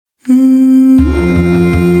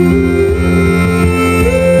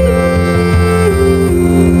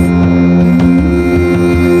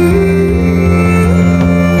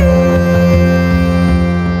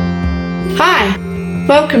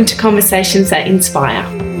welcome to Conversations That Inspire.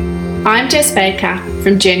 I'm Jess Baker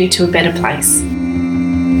from Journey to a Better Place.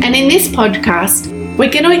 And in this podcast, we're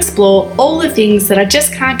going to explore all the things that I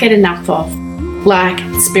just can't get enough of, like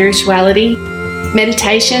spirituality,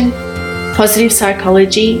 meditation, positive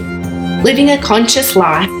psychology, living a conscious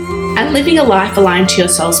life, and living a life aligned to your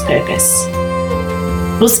soul's purpose.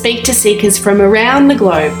 We'll speak to seekers from around the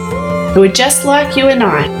globe who are just like you and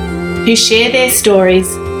I, who share their stories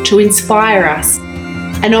to inspire us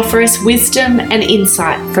and offer us wisdom and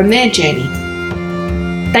insight from their journey.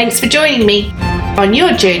 Thanks for joining me on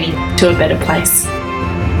your journey to a better place.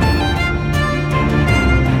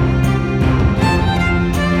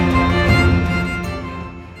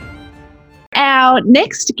 Our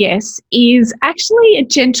next guest is actually a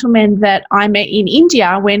gentleman that I met in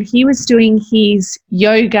India when he was doing his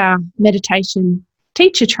yoga meditation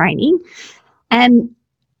teacher training, and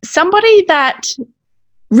somebody that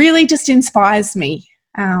really just inspires me.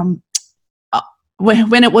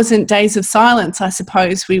 When it wasn't days of silence, I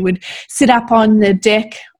suppose, we would sit up on the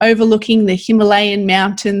deck overlooking the Himalayan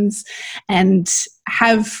mountains and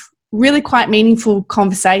have really quite meaningful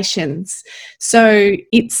conversations. So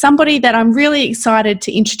it's somebody that I'm really excited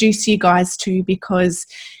to introduce you guys to, because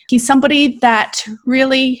he's somebody that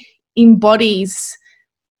really embodies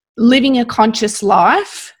living a conscious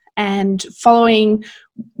life and following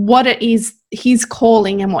what it is his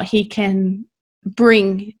calling and what he can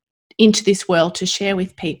bring into this world to share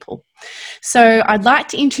with people. So I'd like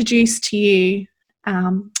to introduce to you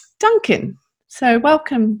Duncan. So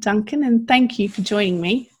welcome, Duncan, and thank you for joining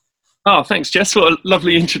me. Oh, thanks, Jess. What a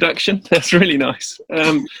lovely introduction. That's really nice.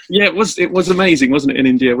 Yeah, it was amazing, wasn't it, in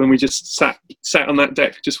India when we just sat on that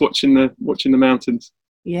deck, just watching the mountains.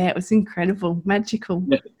 Yeah, it was incredible, magical.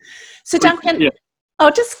 Yeah. So, Duncan,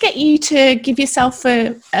 I'll just get you to give yourself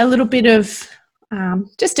a little bit of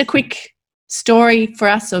just a quick story for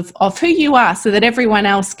us of who you are, so that everyone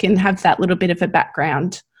else can have that little bit of a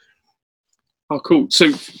background. Oh, cool.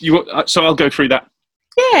 So I'll go through that.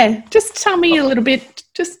 Yeah, just tell me a little bit,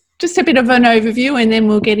 just a bit of an overview, and then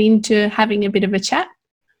we'll get into having a bit of a chat.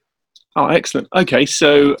 Oh, excellent. Okay,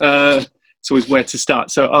 so it's always where to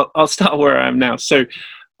start. So I'll start where I am now. So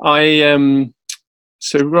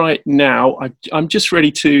so right now I'm just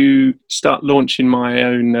ready to start launching my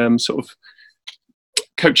own sort of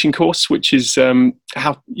coaching course, which is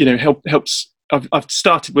helps. I've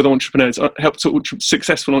started with entrepreneurs, helps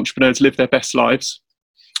successful entrepreneurs live their best lives,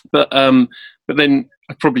 but then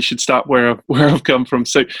I probably should start where I've come from.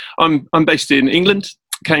 So I'm based in England,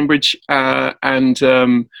 Cambridge, and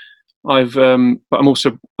but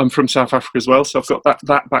I'm from South Africa as well, so I've got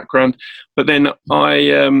that background. But then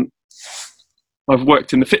I've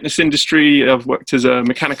worked in the fitness industry. I've worked as a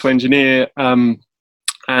mechanical engineer, and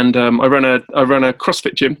I run a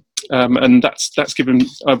CrossFit gym, and that's given.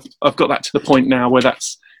 I've got that to the point now where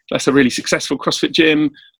that's a really successful CrossFit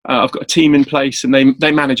gym. I've got a team in place, and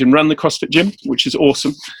they manage and run the CrossFit gym, which is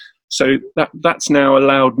awesome. So that's now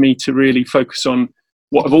allowed me to really focus on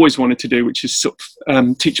what I've always wanted to do, which is sort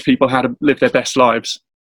of teach people how to live their best lives.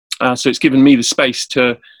 So it's given me the space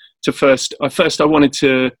to first.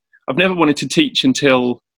 I've never wanted to teach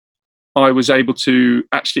until I was able to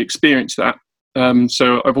actually experience that.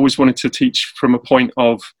 So I've always wanted to teach from a point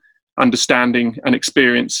of understanding and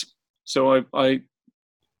experience. So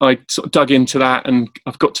I sort of dug into that, and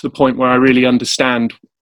I've got to the point where I really understand,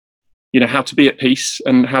 how to be at peace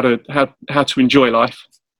and how to enjoy life.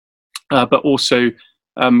 But also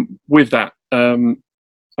with that,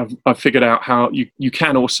 I've figured out how you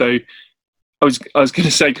can also. I was going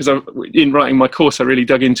to say, because in writing my course, I really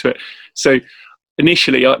dug into it. So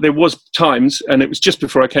initially, there was times, and it was just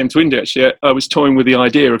before I came to India. Actually, I was toying with the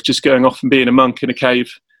idea of just going off and being a monk in a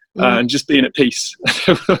cave. And just being at peace.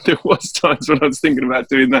 There was times when I was thinking about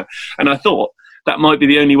doing that, and I thought that might be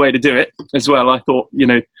the only way to do it as well. I thought,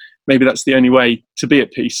 maybe that's the only way to be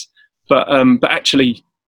at peace. But actually,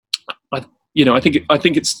 I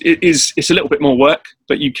think it's a little bit more work.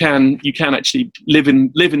 But you can actually live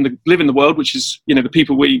in the world, which is the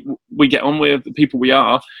people we get on with, the people we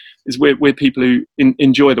are. Is we're people who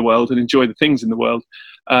enjoy the world and enjoy the things in the world,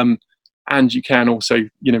 and you can also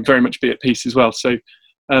very much be at peace as well. So.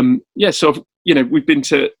 So we've been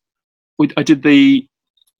we did the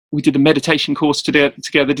meditation course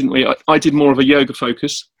together, didn't we? I did more of a yoga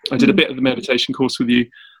focus. I did a bit of the meditation course with you,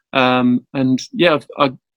 that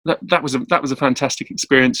was a fantastic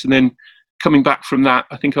experience. And then coming back from that,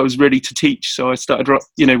 I think I was ready to teach. So I started,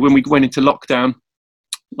 when we went into lockdown,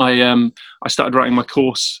 I started writing my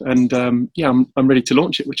course, and I'm ready to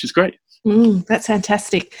launch it, which is great. That's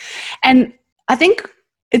fantastic. And I think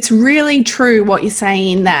it's really true what you're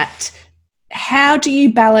saying, that how do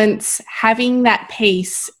you balance having that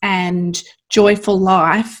peace and joyful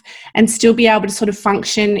life and still be able to sort of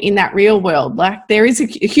function in that real world? Like, there is a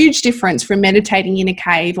huge difference from meditating in a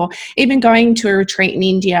cave or even going to a retreat in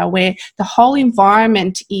India where the whole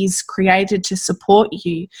environment is created to support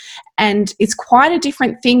you. And it's quite a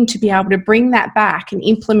different thing to be able to bring that back and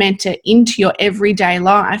implement it into your everyday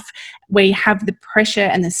life where you have the pressure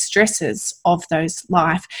and the stresses of those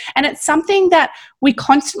life. And it's something that we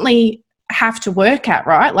constantly have to work at,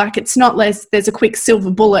 right? Like, it's not there's a quick silver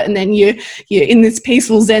bullet and then you're in this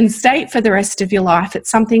peaceful Zen state for the rest of your life. It's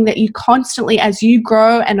something that you constantly, as you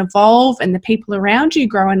grow and evolve and the people around you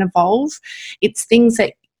grow and evolve, it's things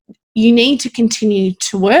that you need to continue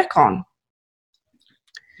to work on.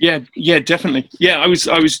 Yeah, definitely. Yeah, I was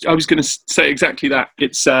going to say exactly that.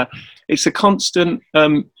 It's a constant.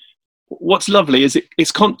 What's lovely is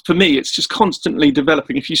for me, it's just constantly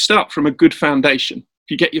developing. If you start from a good foundation, if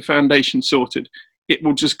you get your foundation sorted, it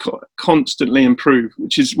will just constantly improve,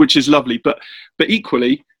 which is lovely. But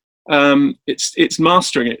equally, it's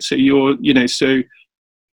mastering it. So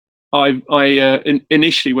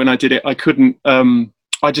initially when I did it, I couldn't.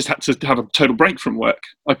 I just had to have a total break from work.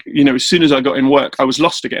 As soon as I got in work, I was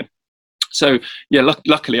lost again. So yeah,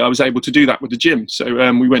 luckily I was able to do that with the gym.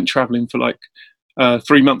 So we went traveling for like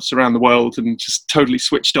 3 months around the world and just totally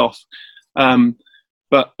switched off.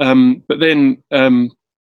 But then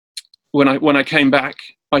when I came back,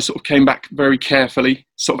 I sort of came back very carefully,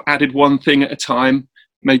 sort of added one thing at a time,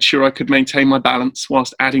 made sure I could maintain my balance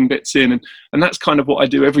whilst adding bits in. And that's kind of what I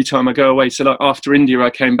do every time I go away. So like after India,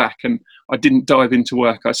 I came back and I didn't dive into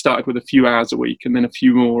work. I started with a few hours a week and then a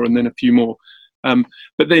few more and then a few more.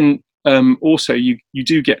 But then also you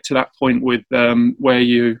do get to that point with where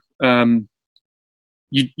you do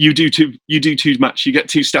too much. You get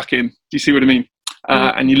too stuck in. Do you see what I mean?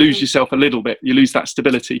 And you lose yourself a little bit. You lose that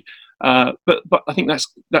stability. But I think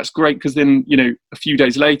that's great, because then a few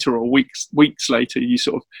days later or weeks later, you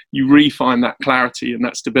refine that clarity and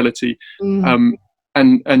that stability, and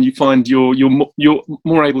you find you're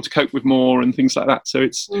more able to cope with more and things like that. So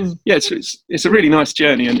it's a really nice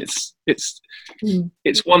journey, and it's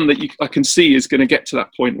one that I can see is going to get to that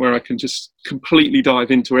point where I can just completely dive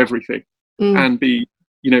into everything and be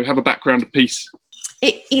have a background of peace.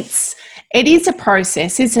 It is a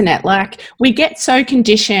process, isn't it? Like, we get so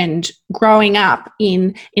conditioned growing up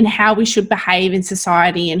in how we should behave in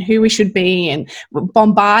society and who we should be, and we're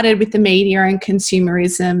bombarded with the media and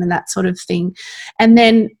consumerism and that sort of thing. And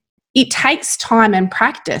then it takes time and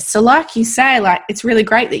practice. So like you say, like, it's really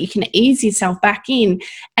great that you can ease yourself back in,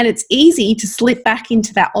 and it's easy to slip back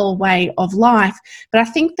into that old way of life. But I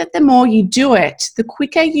think that the more you do it, the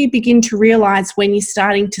quicker you begin to realize when you're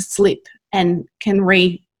starting to slip and can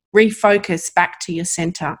refocus back to your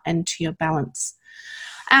center and to your balance.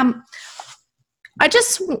 I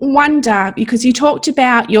just wonder, because you talked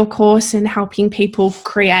about your course and helping people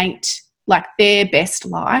create like their best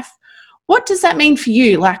life. What does that mean for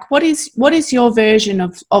you? Like, what is your version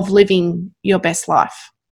of living your best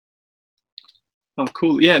life? Oh,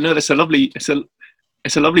 cool. Yeah, no, that's a lovely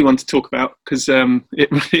one to talk about, because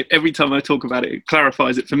every time I talk about it, it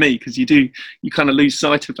clarifies it for me, because you kind of lose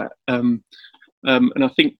sight of that. And I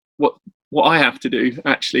think what I have to do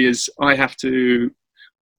actually is I have to,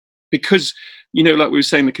 because like we were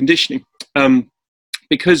saying, the conditioning,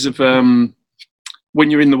 because of when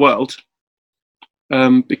you're in the world,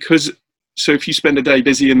 so if you spend a day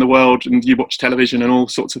busy in the world and you watch television and all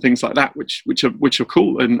sorts of things like that, which are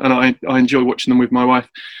cool, and I enjoy watching them with my wife,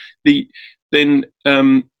 not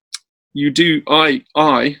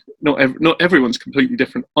everyone's completely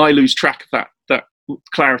different. I lose track of that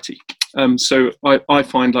clarity. So I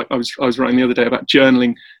find, like I was writing the other day about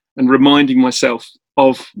journaling and reminding myself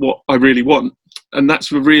of what I really want, and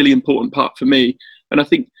that's a really important part for me. And I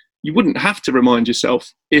think you wouldn't have to remind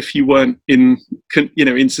yourself if you weren't in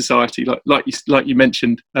society, like you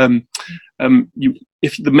mentioned.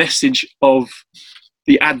 If the message of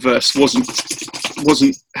the adverse wasn't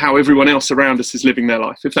how everyone else around us is living their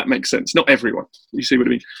life, if that makes sense. Not everyone, you see what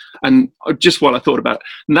I mean? And just while I thought about it,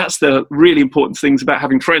 and that's the really important things about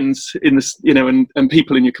having friends in this, and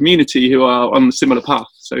people in your community who are on the similar path.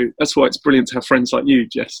 So that's why it's brilliant to have friends like you,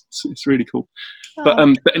 Jess. It's really cool.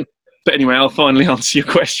 Oh. But anyway, I'll finally answer your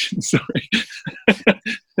question. Sorry.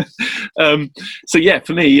 So yeah,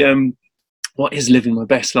 for me, what is living my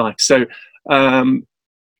best life? So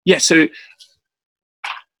so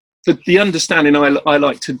the understanding I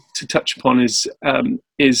like to touch upon is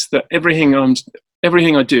that everything I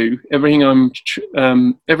do, everything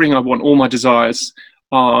I want, all my desires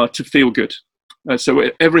are to feel good. So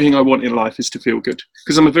everything I want in life is to feel good,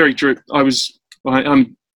 because I'm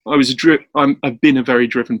I've been a very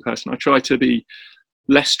driven person. I try to be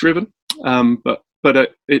less driven, but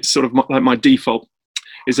it's sort of like my default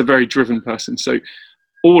is a very driven person. So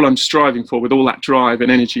all I'm striving for with all that drive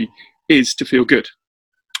and energy is to feel good.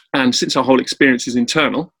 And since our whole experience is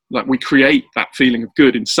internal, like we create that feeling of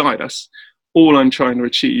good inside us, all I'm trying to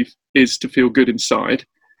achieve is to feel good inside.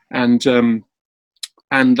 And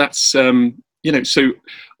that's, so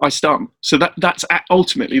that's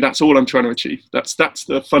ultimately, that's all I'm trying to achieve. That's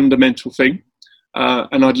the fundamental thing.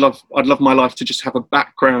 And I'd love my life to just have a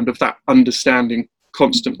background of that understanding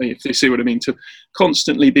constantly, if you see what I mean, to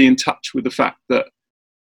constantly be in touch with the fact that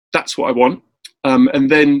that's what I want.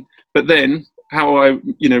 But then how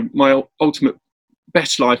my ultimate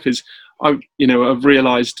best life is, I've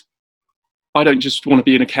realized I don't just want to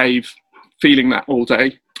be in a cave feeling that all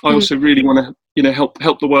day. I also really want to,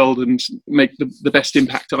 help the world and make the best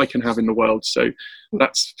impact I can have in the world. So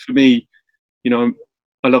that's, for me,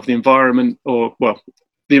 I love the environment, the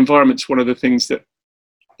environment's one of the things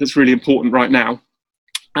that's really important right now.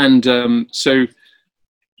 And so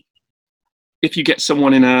if you get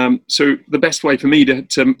someone so the best way for me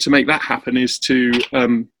to make that happen is to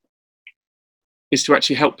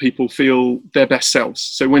actually help people feel their best selves.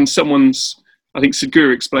 So when I think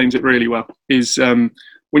Sadhguru explains it really well, is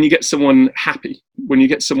when you get someone happy, when you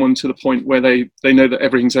get someone to the point where they know that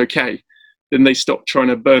everything's okay, then they stop trying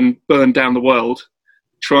to burn down the world,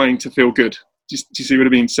 trying to feel good. Do you see what I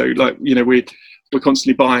mean? So we're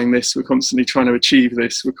constantly buying this, we're constantly trying to achieve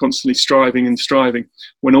this, we're constantly striving,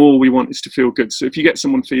 when all we want is to feel good. So if you get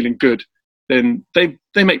someone feeling good, then they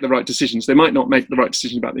make the right decisions. They might not make the right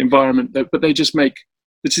decision about the environment, but they just make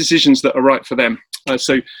the decisions that are right for them.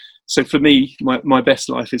 So for me, my best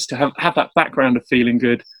life is to have that background of feeling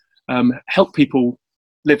good, help people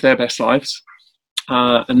live their best lives,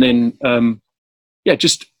 and then I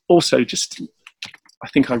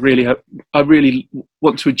think I really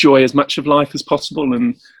want to enjoy as much of life as possible.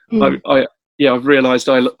 And I've realised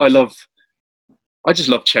I just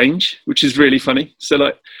love change, which is really funny. So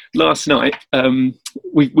like last night,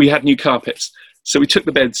 we had new carpets. So we took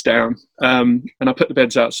the beds down, and I put the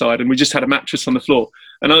beds outside, and we just had a mattress on the floor.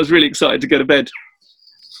 And I was really excited to go to bed.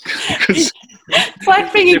 It's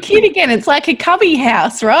like being a kid again. It's like a cubby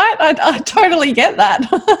house, right? I totally get that.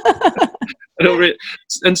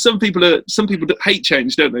 And some people that hate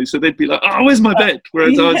change, don't they? So they'd be like, "Oh, where's my bed?"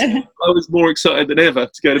 Whereas I was more excited than ever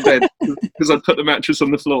to go to bed because I'd put the mattress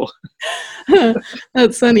on the floor.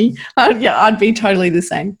 That's funny. I'd be totally the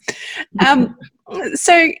same.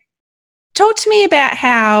 So talk to me about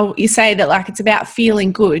how you say that, like, it's about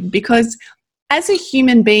feeling good, because as a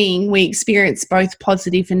human being, we experience both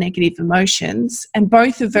positive and negative emotions, and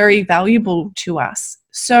both are very valuable to us.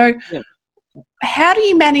 So how do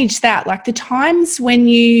you manage that? Like the times when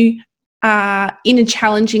you are in a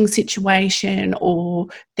challenging situation or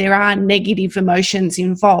there are negative emotions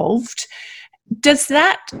involved, does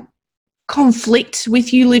that conflict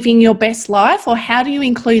with you living your best life, or how do you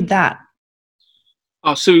include that?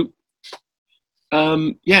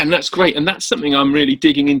 And that's great. And that's something I'm really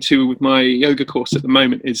digging into with my yoga course at the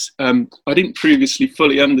moment is I didn't previously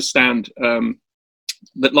fully understand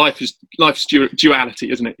that life's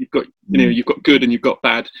duality, isn't it? You've got, you've got good and you've got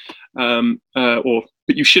bad, but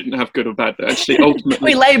you shouldn't have good or bad. Actually,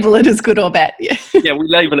 ultimately, we label it as good or bad. Yeah, we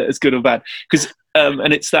label it as good or bad because,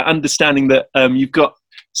 and it's that understanding that you've got.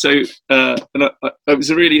 So, it was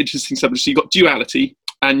a really interesting subject. So you've got duality,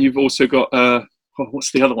 and you've also got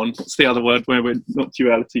what's the other one? What's the other word where we're not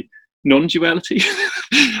duality? Non-duality,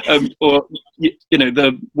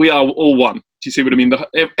 we are all one. Do you see what I mean?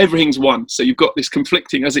 Everything's one. So you've got this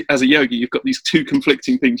conflicting, as a yogi, you've got these two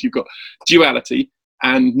conflicting things. You've got duality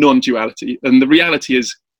and non-duality, and the reality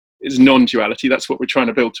is non-duality. That's what we're trying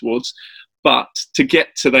to build towards. But to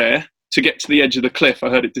get to the edge of the cliff, I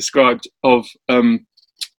heard it described of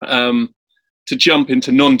to jump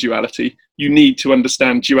into non-duality, you need to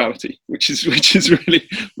understand duality, which is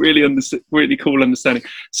really cool understanding.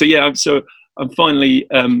 So I'm finally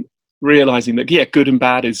realizing that good and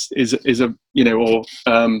bad is a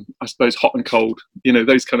I suppose hot and cold,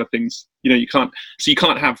 those kind of things. You can't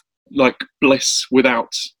have like bliss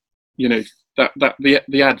without the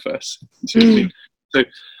adverse. You see what I mean? So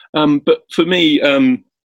but for me,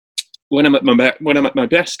 when I'm at my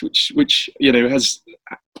best, which has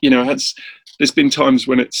there's been times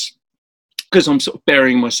when it's because I'm sort of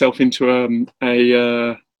burying myself into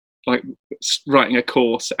like writing a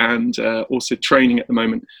course and also training at the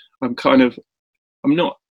moment. I'm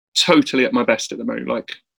not totally at my best at the moment.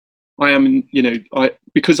 Like I am,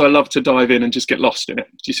 because I love to dive in and just get lost in it.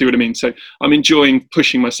 Do you see what I mean? So I'm enjoying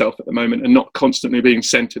pushing myself at the moment and not constantly being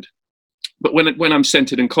centered. but when I'm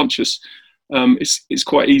centered and conscious, it's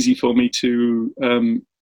quite easy for me to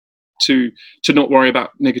not worry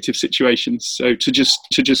about negative situations. So to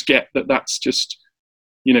just get that that's just,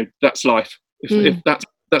 that's life. If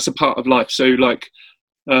that's a part of life. So like,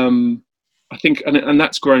 I think, and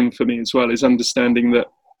that's grown for me as well, is understanding that.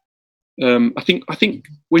 I think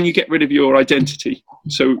when you get rid of your identity,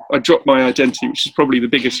 so I dropped my identity, which is probably the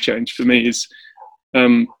biggest change for me, is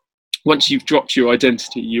once you've dropped your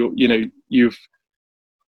identity, you've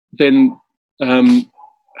then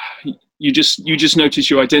you just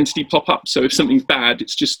notice your identity pop up. So if something's bad,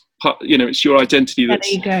 it's just it's your identity that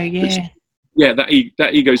ego,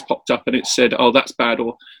 that ego's popped up, and it said, oh, that's bad,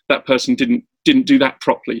 or that person didn't do that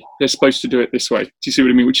properly, they're supposed to do it this way. Do you see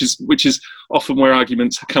what I mean? Which is often where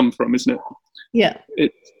arguments come from, isn't it? Yeah.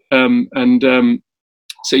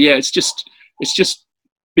 So yeah, it's just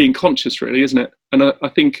being conscious, really, isn't it? And I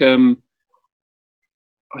think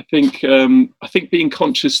being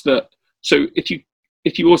conscious that, so if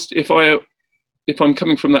I'm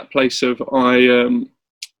coming from that place of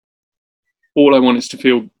all I want is to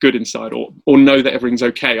feel good inside, or know that everything's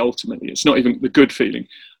okay. Ultimately, it's not even the good feeling.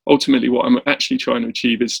 Ultimately, what I'm actually trying to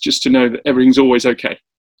achieve is just to know that everything's always okay.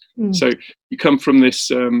 So you come from this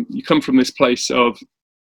place of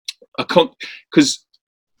because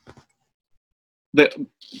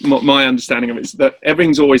my understanding of it is that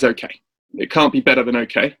everything's always okay. It can't be better than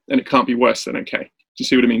okay, and it can't be worse than okay. Do you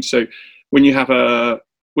see what I mean? So when you have a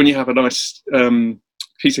nice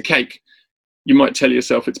piece of cake, you might tell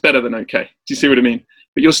yourself it's better than okay. Do you see what I mean?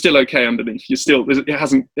 But you're still okay underneath. You're still, it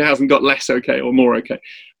hasn't got less okay or more okay.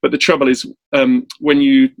 But the trouble is, when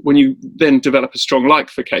you then develop a strong like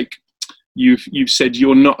for cake, you've said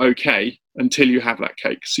you're not okay until you have that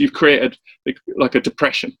cake. So you've created like a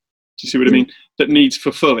depression. Do you see what I mean? That needs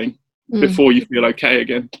fulfilling before you feel okay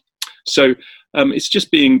again. So it's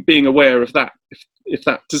just being aware of that. If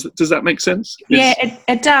that does that make sense? Yeah,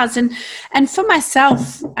 it does. And for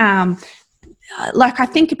myself, like I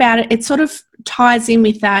think about it, it sort of ties in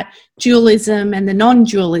with that dualism and the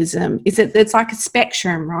non-dualism. Is that it's like a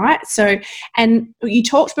spectrum, right? So, and you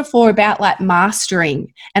talked before about like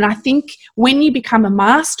mastering, and I think when you become a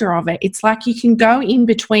master of it, it's like you can go in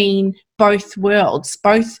between both worlds,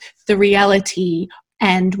 both the reality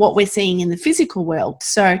and what we're seeing in the physical world.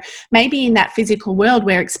 So maybe in that physical world,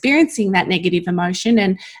 we're experiencing that negative emotion,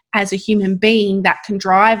 and as a human being, that can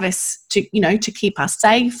drive us to, to keep us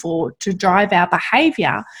safe or to drive our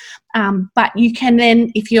behaviour. But you can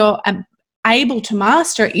then, if you're able to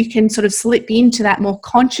master it, you can sort of slip into that more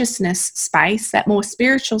consciousness space, that more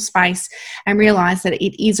spiritual space, and realise that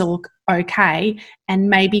it is all okay, and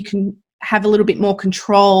maybe can have a little bit more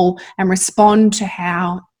control and respond to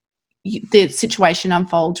how the situation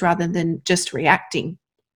unfolds rather than just reacting.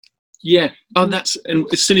 Yeah. Oh, and as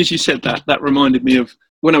soon as you said that, that reminded me of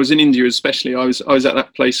when I was in India, especially. I was at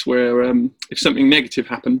that place where if something negative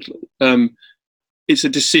happened, it's a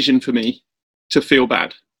decision for me to feel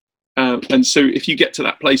bad. And so if you get to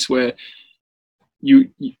that place where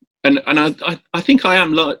I think I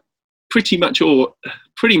am like pretty much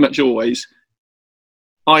always,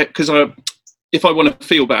 if I want to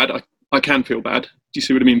feel bad, I can feel bad. Do you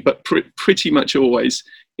see what I mean? But pretty much always,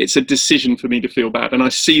 it's a decision for me to feel bad, and I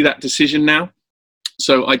see that decision now,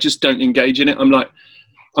 so I just don't engage in it.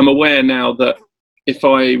 I'm aware now that if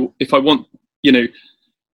I want,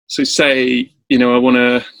 so say, I want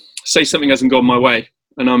to say something hasn't gone my way,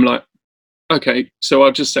 and I'm like, okay, so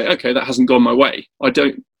I'll just say, okay, that hasn't gone my way. I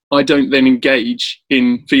don't then engage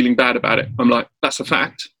in feeling bad about it. I'm like, that's a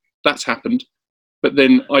fact, that's happened, but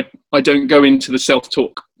then I don't go into the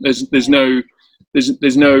self-talk. There's no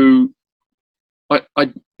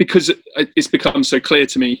because it's become so clear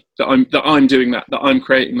to me that I'm doing that I'm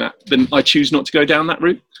creating that, then I choose not to go down that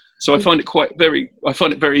route. So I find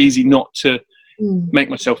it very easy not to make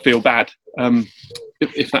myself feel bad,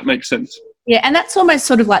 if that makes sense. Yeah, and that's almost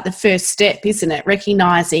sort of like the first step, isn't it?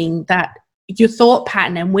 Recognizing that your thought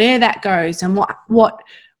pattern and where that goes, and what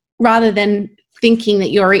rather than thinking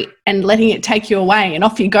that you're it and letting it take you away and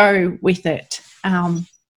off you go with it.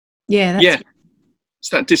 It's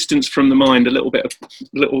that distance from the mind, a little.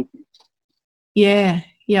 Yeah.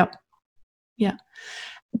 Yep. Yeah.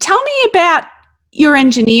 Tell me about your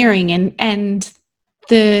engineering and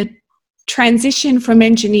the transition from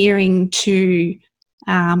engineering to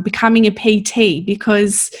becoming a PT,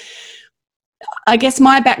 because I guess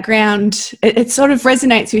my background, it sort of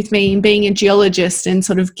resonates with me in being a geologist and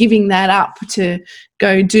sort of giving that up to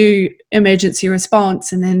go do emergency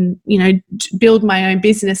response and then, build my own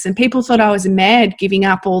business. And people thought I was mad giving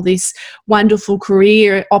up all this wonderful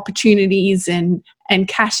career opportunities and and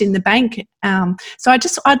cash in the bank. So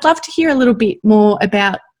I'd love to hear a little bit more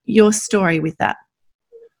about your story with that.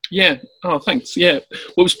 Yeah. Oh, thanks. Yeah.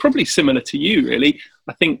 Well, it was probably similar to you, really.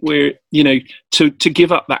 I think we're, to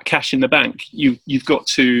give up that cash in the bank, you've got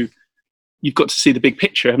to see the big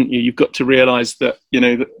picture, haven't you? You've got to realise that,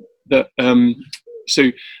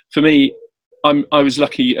 so for me, I was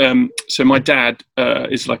lucky. So my dad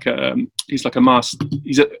is he's like a master.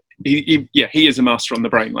 He is a master on the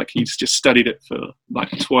brain. Like, he's just studied it for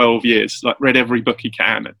like 12 years, like read every book he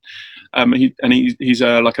can. He's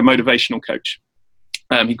like a motivational coach.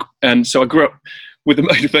 And so I grew up with a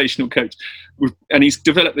motivational coach, and he's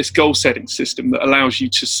developed this goal setting system that allows you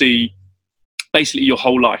to see basically your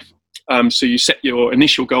whole life. So you set your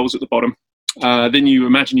initial goals at the bottom, then you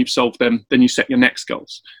imagine you've solved them, then you set your next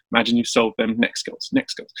goals. Imagine you've solved them, next goals.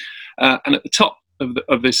 And at the top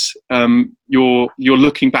of this, you're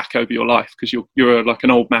looking back over your life, because you're like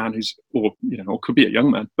an old man or could be a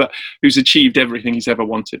young man, but who's achieved everything he's ever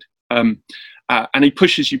wanted. And he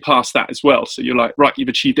pushes you past that as well. So you're like, right, you've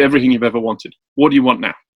achieved everything you've ever wanted. What do you want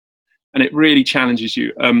now? And it really challenges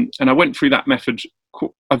you. And I went through that method.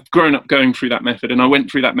 I've grown up going through that method, and I went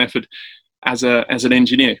through that method as an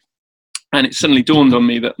engineer. And it suddenly dawned on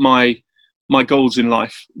me that my goals in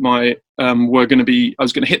life, were going to be, I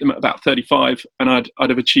was going to hit them at about 35, and I'd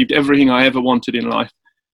have achieved everything I ever wanted in life,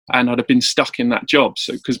 and I'd have been stuck in that job.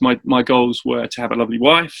 So because my goals were to have a lovely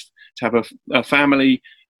wife, to have a family,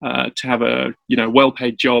 to have a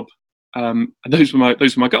well-paid job, and those were my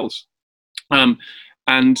goals.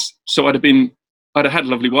 And so I'd have had a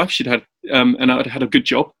lovely wife. She'd had and I'd had a good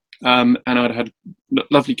job, and I'd had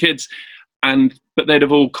lovely kids, but they'd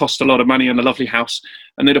have all cost a lot of money, and a lovely house,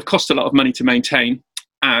 and they'd have cost a lot of money to maintain.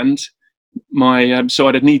 And so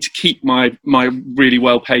I'd need to keep my really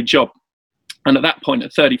well-paid job. And at that point,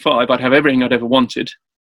 at 35, I'd have everything I'd ever wanted,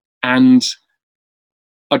 and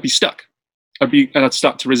I'd be stuck. I'd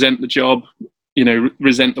start to resent the job,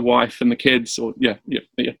 resent the wife and the kids, or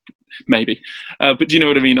maybe. But do you know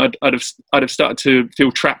what I mean? I'd have started to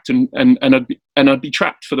feel trapped, and I'd be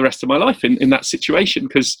trapped for the rest of my life in that situation,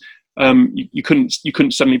 because you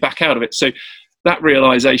couldn't suddenly back out of it. So that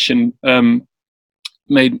realization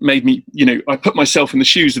made me, I put myself in the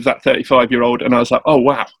shoes of that 35-year-old, and I was like, oh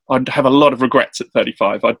wow, I'd have a lot of regrets at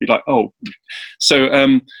 35. I'd be like, oh,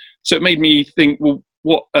 so it made me think, well,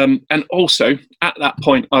 what? And also at that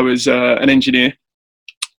point, I was an engineer,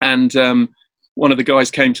 and one of the guys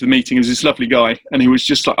came to the meeting. He was this lovely guy, and he was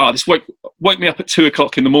just like, "Oh, this woke me up at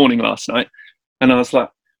 2:00 in the morning last night," and I was like,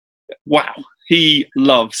 "Wow, he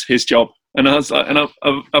loves his job." And I was like, and I'm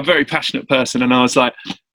a very passionate person, and I was like,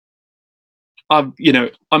 I'm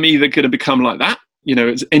either going to become like that.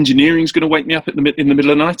 Engineering's going to wake me up in the middle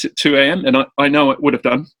of the night at 2 a.m. And I know it would have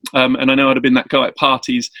done. And I know I'd have been that guy at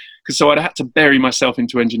parties. So I'd have had to bury myself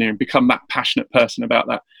into engineering, become that passionate person about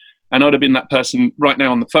that. And I'd have been that person right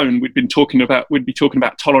now on the phone. We'd be talking about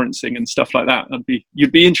tolerancing and stuff like that.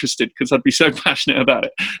 You'd be interested, because I'd be so passionate about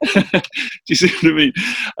it. Do you see what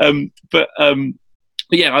I mean? But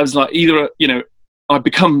yeah, I was like, either, I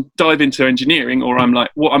dive into engineering, or I'm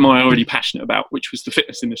like, what am I already passionate about, which was the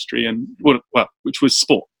fitness industry, and which was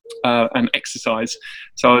sport and exercise.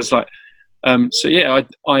 So I was like, I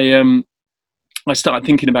started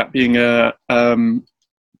thinking about being a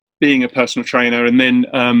personal trainer, and then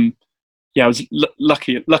I was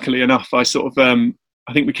luckily enough, I sort of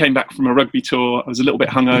I think we came back from a rugby tour. I was a little bit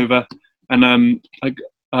hungover, and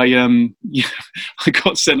I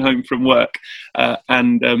got sent home from work, but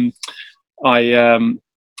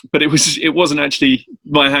it wasn't actually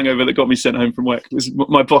my hangover that got me sent home from work. It was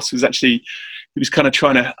my boss was actually, he was kind of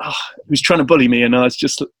trying to bully me, and it was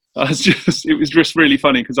just really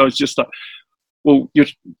funny, because I was just like, well,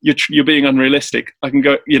 you're being unrealistic. I can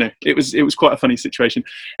go, it was quite a funny situation.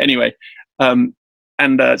 Anyway,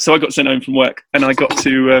 so I got sent home from work, and I got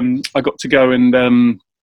to go, and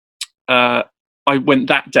I went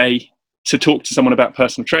that day to talk to someone about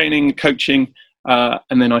personal training, coaching.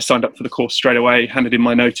 And then I signed up for the course straight away, handed in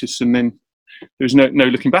my notice, and then there was no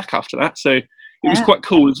looking back after that. So it was quite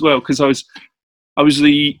cool as well, because I was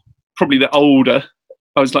probably the older.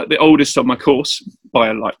 I was like the oldest on my course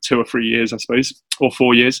by like 2 or 3 years, I suppose, or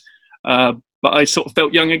 4 years. But I sort of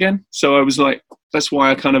felt young again. So I was like, that's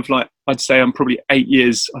why I kind of like, I'd say I'm probably I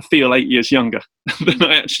feel 8 years younger than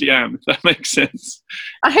I actually am, if that makes sense.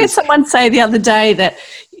 I heard someone say the other day that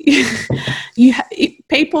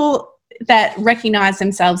people that recognise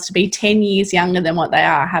themselves to be 10 years younger than what they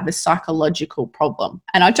are have a psychological problem.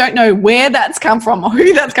 And I don't know where that's come from or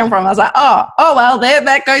who that's come from. I was like, oh well,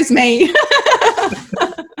 that goes me.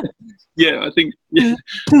 Yeah, I think,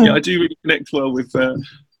 I do really connect well with,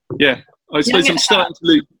 I suppose I'm starting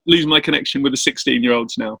to lose my connection with the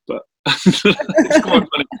 16-year-olds now, but it's quite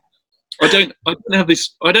funny. I don't have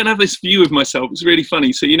this view of myself. It's really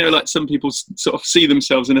funny. So, you know, like some people sort of see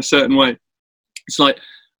themselves in a certain way. It's like,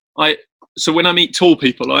 so when I meet tall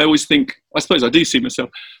people, I always think, I suppose I do see myself.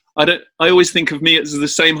 I always think of me as the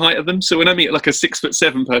same height of them. So when I meet like a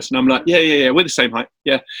 6'7" person, I'm like, yeah, we're the same height.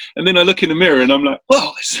 Yeah. And then I look in the mirror and I'm like,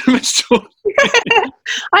 whoa, there's so much taller.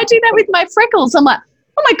 I do that with my freckles. I'm like,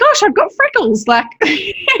 oh my gosh, I've got freckles. Like,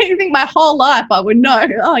 I think my whole life I would know.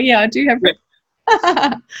 Oh yeah, I do have freckles.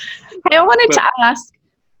 Hey, I wanted to ask,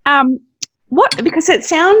 because it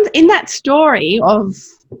sounds in that story of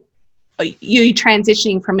you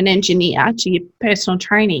transitioning from an engineer to your personal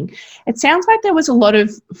training, it sounds like there was a lot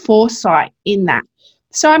of foresight in that.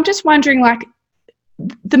 So I'm just wondering, like,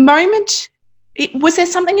 the moment, was there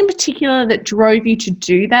something in particular that drove you to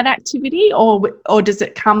do that activity, or does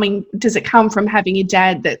it come from having a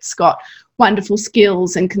dad that's got wonderful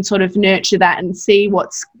skills and can sort of nurture that and see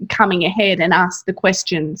what's coming ahead and ask the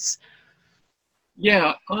questions?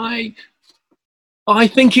 Yeah, I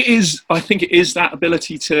think it is. I think it is that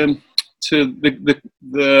ability to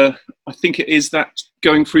I think it is that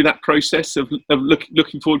going through that process of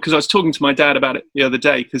looking forward. Because I was talking to my dad about it the other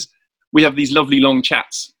day, because we have these lovely long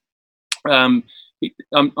chats. I'm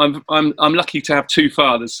lucky to have two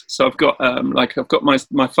fathers. So I've got my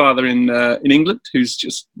father in England, who's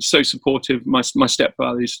just so supportive. My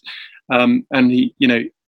stepfather is, and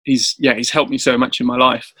he's helped me so much in my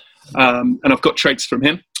life. And I've got traits from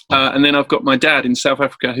him. And then I've got my dad in South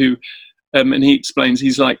Africa, who, and he explains,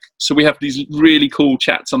 he's like, so we have these really cool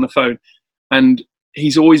chats on the phone, and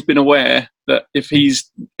he's always been aware that if he's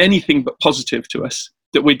anything but positive to us,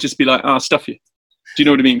 that we'd just be like, stuff you. Do you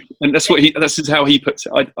know what I mean? And that's just how he puts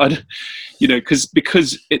it.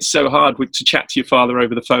 Because it's so hard to chat to your father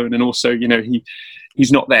over the phone, and also,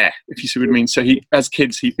 he's not there, if you see what I mean. So as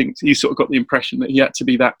kids, he thinks he sort of got the impression that he had to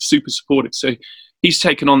be that super supportive. So he's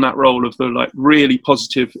taken on that role of the like really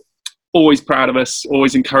positive, always proud of us,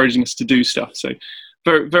 always encouraging us to do stuff. So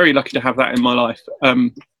very, very lucky to have that in my life.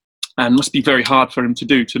 And must be very hard for him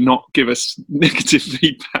to not give us negative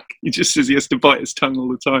feedback. He just says he has to bite his tongue all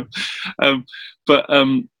the time. But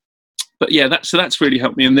yeah, that's really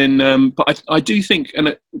helped me. And then, but I do think,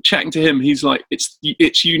 and chatting to him, he's like, it's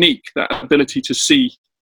unique, that ability to see.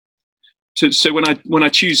 So when I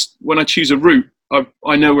choose a route,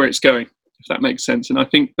 I know where it's going, if that makes sense. And I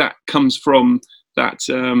think that comes from that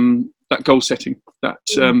goal setting,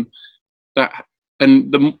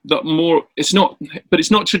 and the more, it's not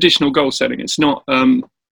traditional goal setting. It's not,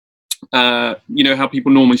 how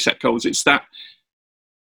people normally set goals.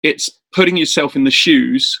 It's putting yourself in the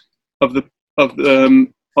shoes of the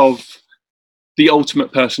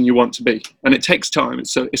ultimate person you want to be, and it takes time. It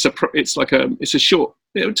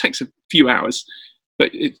takes a few hours,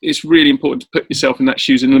 but it's really important to put yourself in that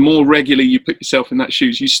shoes. And the more regularly you put yourself in that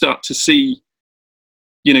shoes, you start to see,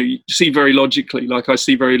 you see very logically, like I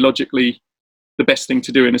see very logically, the best thing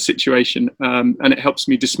to do in a situation, and it helps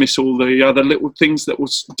me dismiss all the other little things that will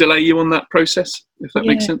delay you on that process, if that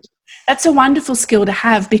makes sense. That's a wonderful skill to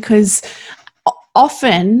have, because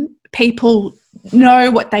often people know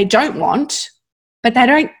what they don't want, but they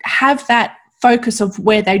don't have that focus of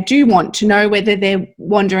where they do want to know whether they're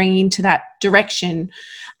wandering into that direction.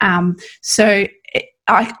 So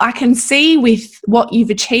I can see with what you've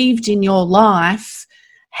achieved in your life,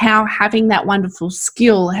 how having that wonderful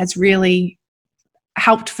skill has really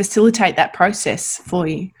helped facilitate that process for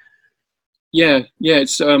you. Yeah.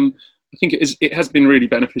 It's I think it has been really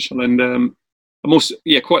beneficial, and I'm also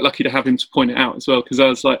quite lucky to have him to point it out as well, because I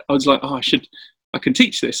was like, I can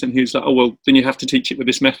teach this, and he was like, oh well, then you have to teach it with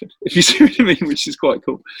this method, if you see what I mean, which is quite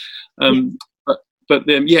cool. But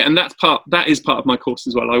then and that is part of my course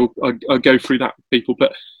as well. I go through that with people,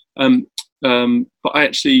 but I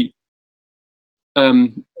actually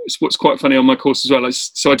what's quite funny on my course as well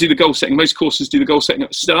is, so I do the goal setting. Most courses do the goal setting at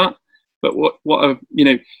the start, but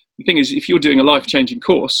the thing is, if you're doing a life-changing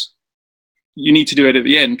course, you need to do it at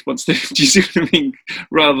the end. Do you see what I mean?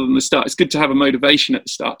 Rather than the start. It's good to have a motivation at the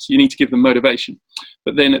start, so you need to give them motivation.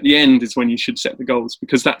 But then at the end is when you should set the goals,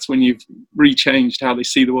 because that's when you've rechanged how they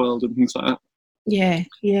see the world and things like that.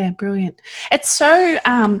 Yeah, brilliant. It's so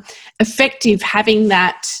effective having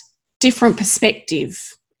that different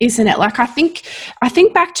perspective, isn't it? Like I think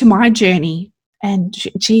back to my journey, and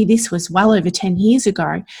gee, this was well over 10 years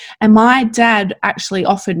ago, and my dad actually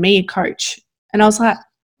offered me a coach, and I was like,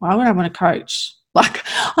 why would I want a coach? Like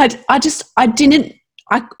I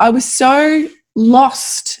was so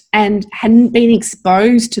lost and hadn't been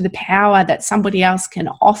exposed to the power that somebody else can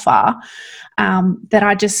offer, that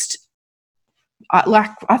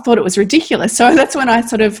I thought it was ridiculous. So that's when I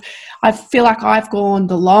feel like I've gone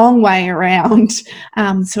the long way around.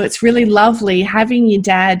 So it's really lovely having your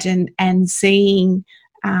dad and seeing,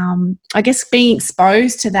 I guess, being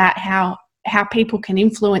exposed to that, how people can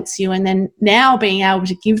influence you, and then now being able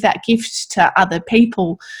to give that gift to other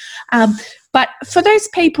people. But for those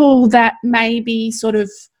people that maybe sort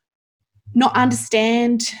of not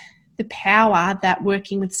understand the power that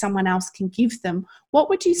working with someone else can give them, what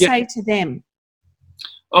would you say to them?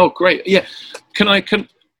 Oh, great. Yeah.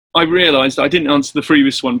 I realised I didn't answer the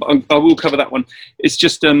previous one, but I will cover that one. It's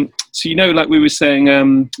just, so, like we were saying,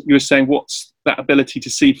 you were saying what's that ability to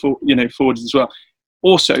see forwards as well.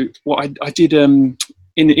 Also, what I did in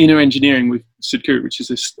inner engineering with Sadhguru, which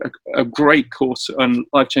is a great course and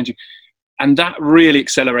life-changing, and that really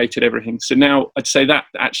accelerated everything. So now I'd say that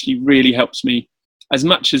actually really helps me as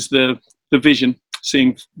much as the vision,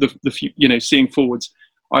 seeing seeing forwards.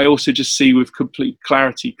 I also just see with complete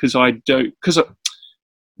clarity,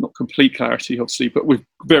 not complete clarity, obviously, but with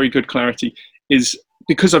very good clarity, is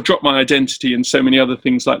because I've dropped my identity and so many other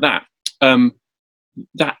things like that.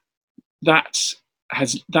 That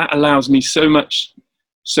allows me so much.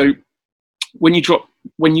 So when you don't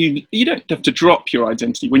have to drop your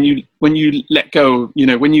identity. When you let go,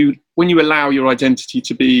 when you allow your identity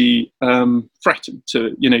to be threatened,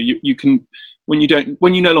 you can. When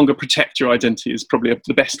you no longer protect your identity is probably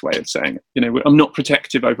the best way of saying it. I'm not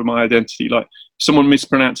protective over my identity. Like, if someone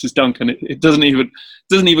mispronounces Duncan, it doesn't even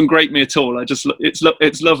grate me at all. It's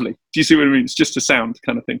lovely. Do you see what I mean? It's just a sound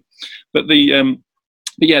kind of thing. But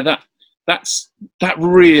that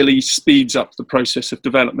really speeds up the process of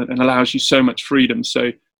development and allows you so much freedom.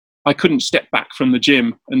 So I couldn't step back from the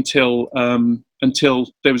gym until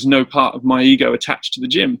there was no part of my ego attached to the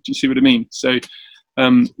gym. Do you see what I mean? So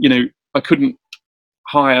I couldn't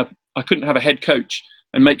have a head coach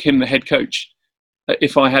and make him the head coach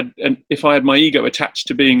if I had my ego attached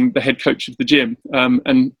to being the head coach of the gym.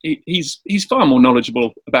 And he's far more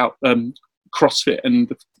knowledgeable about CrossFit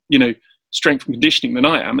and strength and conditioning than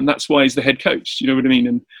I am, and that's why he's the head coach. You know what I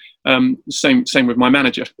mean? And same with my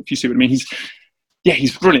manager, if you see what I mean.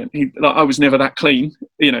 He's brilliant. I was never that clean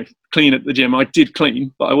at the gym. I did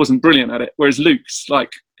clean, but I wasn't brilliant at it. Whereas Luke's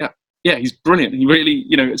like, yeah, he's brilliant. He really,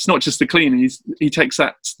 it's not just the cleaning. He takes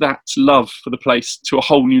that love for the place to a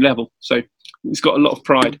whole new level. So he's got a lot of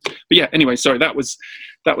pride. But yeah, anyway, sorry, that was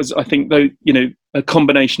I think, though, a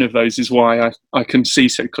combination of those is why I can see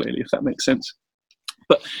so clearly, if that makes sense.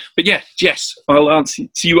 But yeah, Jess, I'll answer.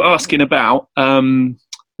 So you were asking about you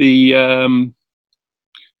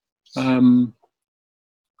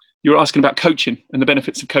were asking about coaching and the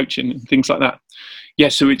benefits of coaching and things like that. Yeah,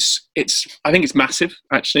 so it's I think it's massive,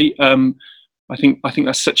 actually. I think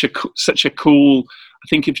that's such a cool. I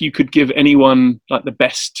think if you could give anyone like the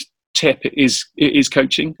best tip, it is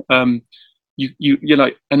coaching. You're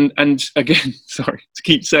like, and again, sorry to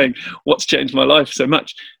keep saying what's changed my life so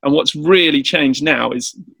much, and what's really changed now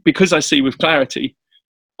is because I see with clarity.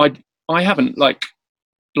 I haven't like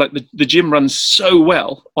the gym runs so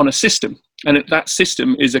well on a system, and that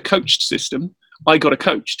system is a coached system. I got a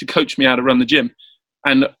coach to coach me how to run the gym.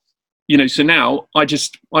 And, so now I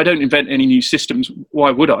don't invent any new systems. Why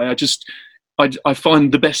would I? I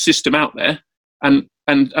find the best system out there, and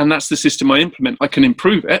that's the system I implement. I can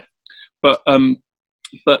improve it, but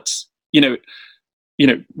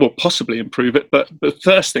possibly improve it. But the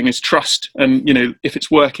first thing is trust. And, if it's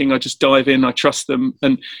working, I just dive in, I trust them.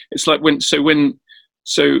 And it's like the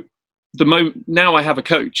moment now I have a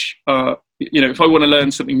coach, if I want to learn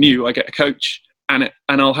something new, I get a coach. And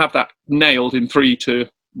I'll have that nailed in 3 to,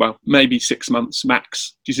 well, maybe 6 months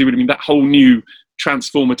max. Do you see what I mean? That whole new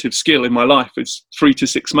transformative skill in my life is 3 to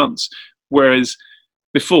 6 months. Whereas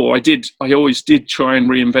before I always did try and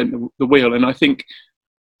reinvent the wheel. And I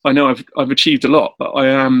know I've achieved a lot, but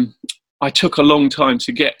I took a long time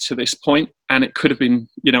to get to this point, and it could have been,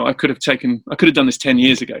 I could have done this 10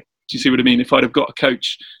 years ago. Do you see what I mean? If I'd have got a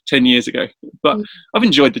coach 10 years ago, but I've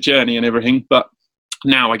enjoyed the journey and everything, but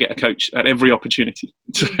now I get a coach at every opportunity.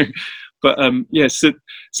 So, but so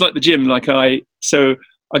it's like the gym. I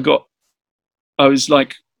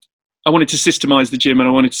wanted to systemize the gym, and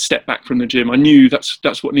I wanted to step back from the gym. I knew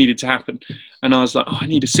that's what needed to happen, and I was like, I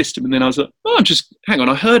need a system. And then I was like, hang on,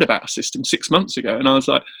 I heard about a system 6 months ago, and I was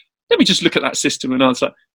like, let me just look at that system. And I was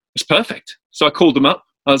like, it's perfect. So I called them up.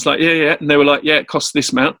 I was like, yeah, and they were like, yeah, it costs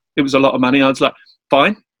this amount. It was a lot of money. I was like,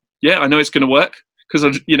 fine, yeah, I know it's going to work.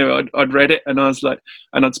 Because I'd read it, and I was like,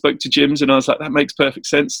 and I'd spoke to gyms, and I was like, that makes perfect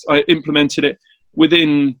sense. I implemented it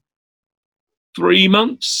within 3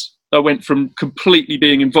 months. I went from completely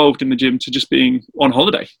being involved in the gym to just being on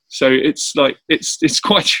holiday. So it's like it's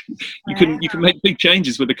quite you can make big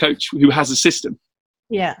changes with a coach who has a system.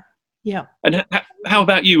 Yeah. And how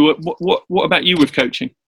about you? What about you with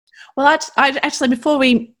coaching? Well, I actually, before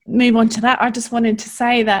we move on to that, I just wanted to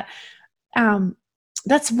say that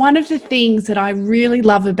that's one of the things that I really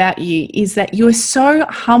love about you, is that you are so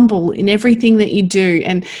humble in everything that you do.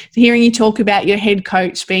 And hearing you talk about your head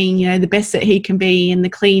coach being, you know, the best that he can be and the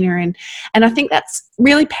cleaner, and I think that's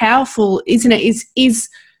really powerful, isn't it? Is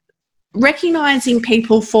recognizing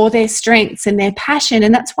people for their strengths and their passion.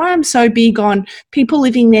 And that's why I'm so big on people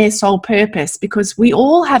living their soul purpose, because we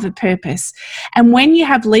all have a purpose. And when you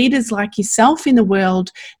have leaders like yourself in the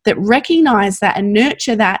world that recognize that and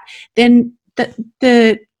nurture that, then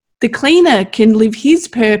the cleaner can live his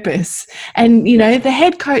purpose, and, you know, the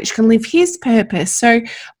head coach can live his purpose. So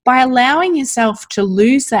by allowing yourself to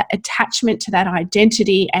lose that attachment to that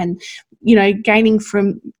identity, and, you know, gaining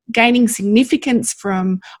significance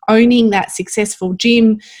from owning that successful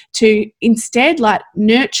gym, to instead like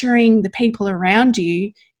nurturing the people around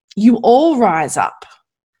you, you all rise up.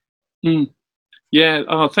 Yeah.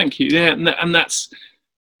 Oh, thank you. Yeah.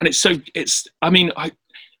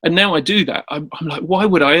 And now I do that. I'm like, why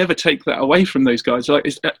would I ever take that away from those guys?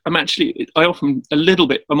 Like, I'm always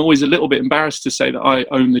a little bit embarrassed to say that I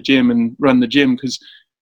own the gym and run the gym, because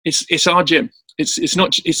it's our gym. It's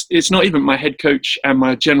not even my head coach and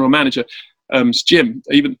my general manager's gym.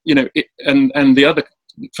 Even, you know, and the other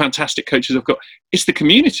fantastic coaches I've got. It's the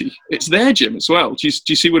community. It's their gym as well. Do you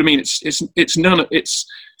see what I mean? It is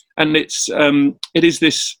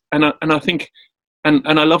this, and I think.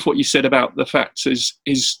 And I love what you said about the fact is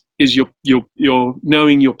your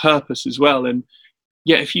knowing your purpose as well. And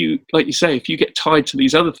yeah, if you, like you say, if you get tied to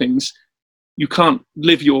these other things, you can't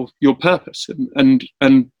live your purpose. And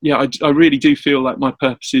yeah, I really do feel like my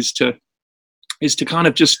purpose is to kind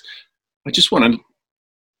of I just want to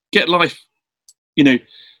get life, you know,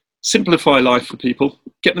 simplify life for people,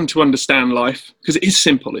 get them to understand life, because it is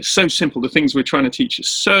simple. It's so simple. The things we're trying to teach is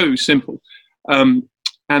so simple. And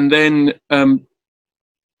then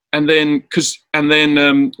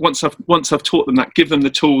once I've taught them that, give them the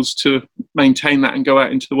tools to maintain that and go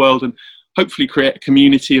out into the world and hopefully create a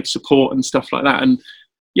community of support and stuff like that. And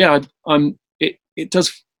yeah, it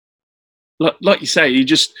does, like you say, you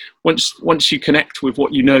just once you connect with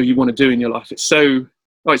what you know you want to do in your life,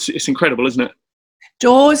 it's incredible, isn't it?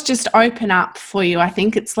 Doors just open up for you. I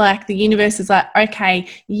think it's like the universe is like, okay,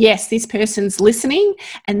 yes, this person's listening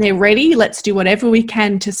and they're ready. Let's do whatever we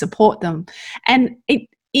can to support them. And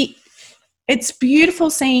it's beautiful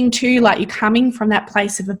seeing too, like, you're coming from that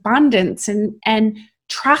place of abundance and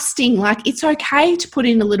trusting, like, it's okay to put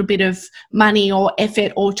in a little bit of money or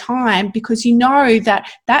effort or time, because you know that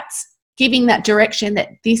that's giving that direction, that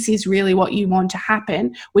this is really what you want to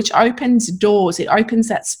happen, which opens doors. It opens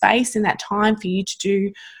that space and that time for you to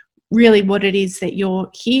do really what it is that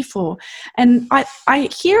you're here for. And I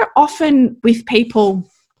hear often with people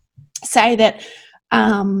say that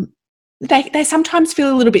they sometimes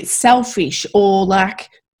feel a little bit selfish, or like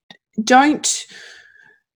don't,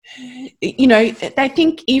 you know, they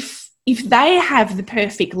think if they have the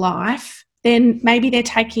perfect life, then maybe they're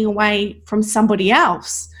taking away from somebody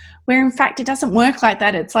else, where in fact it doesn't work like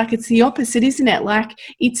that. It's like, it's the opposite, isn't it? Like,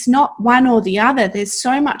 it's not one or the other. There's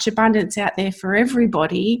so much abundance out there for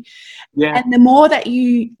everybody. Yeah. And the more that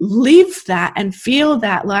you live that and feel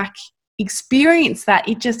that, like, experience that,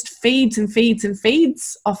 it just feeds and feeds and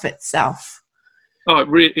feeds off itself. Oh,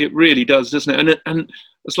 it really does, doesn't it? And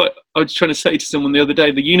it's like, I was trying to say to someone the other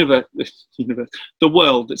day, the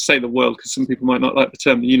world, let's say the world, because some people might not like the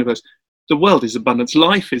term the universe. The world is abundance.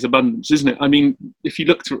 Life is abundance, isn't it? I mean, if you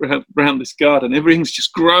look around this garden, everything's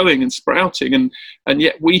just growing and sprouting, and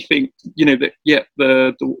yet we think, you know, that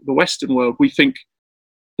the Western world, we think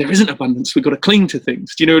there isn't abundance. We've got to cling to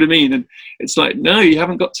things. Do you know what I mean? And it's like, no, you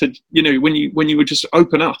haven't got to. You know, when you would just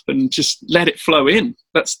open up and just let it flow in.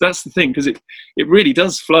 That's the thing, because it really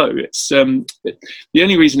does flow. It's the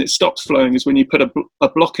only reason it stops flowing is when you put a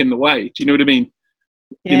block in the way. Do you know what I mean?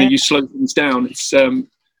 Yeah. You know, you slow things down. It's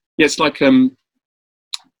it's like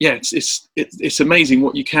it's amazing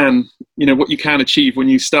what you can achieve when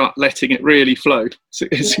you start letting it really flow.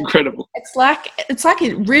 It's incredible. It's like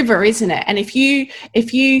a river, isn't it? And if you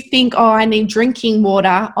think, oh, I need drinking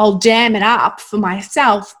water, I'll dam it up for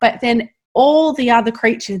myself, but then all the other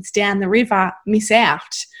creatures down the river miss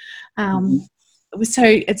out. So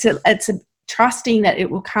it's a trusting that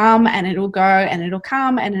it will come and it'll go and it'll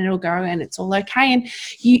come and it'll go and it's all okay. And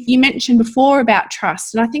you mentioned before about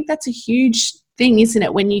trust, and I think that's a huge thing, isn't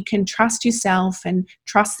it? When you can trust yourself and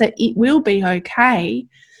trust that it will be okay,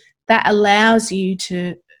 that allows you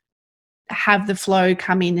to have the flow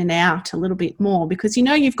come in and out a little bit more, because you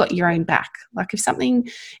know you've got your own back. Like if something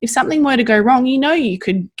were to go wrong, you know you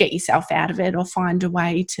could get yourself out of it or find a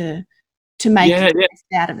way to make the best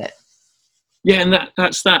out of it. Yeah, and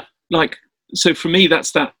that's that. Like, so for me,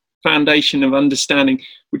 that's that foundation of understanding,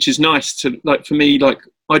 which is nice to, like, for me, like,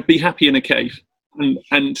 I'd be happy in a cave,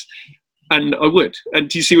 and I would. And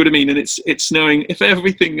do you see what I mean? And it's knowing if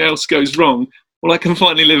everything else goes wrong, well, I can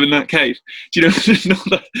finally live in that cave. Do you know?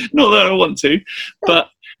 not that I want to, but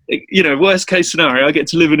you know, worst case scenario, I get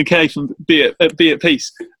to live in a cave and be at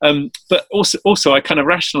peace. But also, I kind of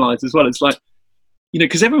rationalise as well. It's like, you know,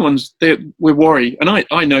 because we're worried, and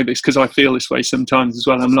I know this because I feel this way sometimes as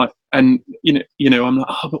well. I'm like, and you know, I'm like,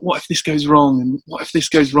 oh, but what if this goes wrong? And what if this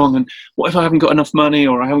goes wrong? And what if I haven't got enough money,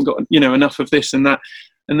 or I haven't got, you know, enough of this and that?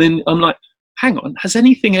 And then I'm like, hang on, has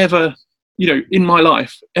anything ever, you know, in my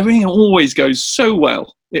life, everything always goes so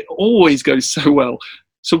well. It always goes so well.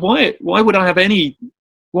 So why would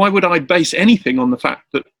I base anything on the fact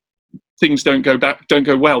that things don't go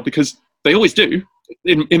well? Because they always do.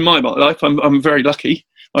 In my life, I'm very lucky.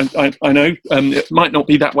 I know it might not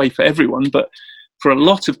be that way for everyone, but for a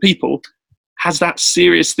lot of people, has that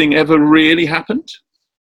serious thing ever really happened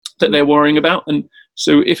that they're worrying about? And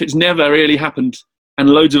so if it's never really happened, and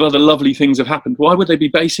loads of other lovely things have happened, why would they be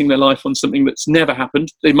basing their life on something that's never happened?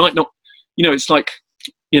 They might not, you know, it's like,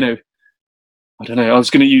 you know, I don't know, I was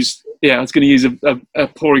going to use a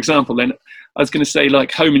poor example then. I was going to say,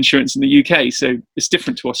 like, home insurance in the UK, so it's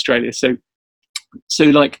different to Australia. So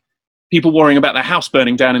like, people worrying about their house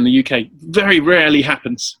burning down in the UK very rarely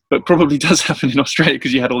happens, but probably does happen in Australia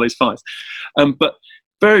because you had all those fires. But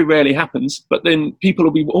very rarely happens, but then people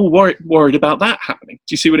will be all worried about that happening.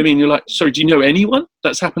 Do you see what I mean? You're like, sorry, do you know anyone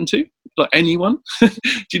that's happened to? Like, anyone? Do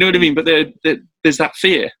you know what I mean? But there's that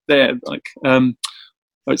fear there. Like,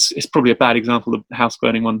 it's probably a bad example of the house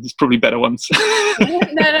burning one. There's probably better ones.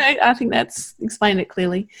 No, I think that's explained it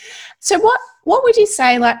clearly. So what would you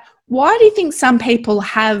say, like, why do you think some people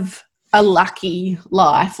have a lucky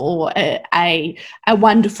life or a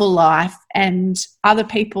wonderful life, and other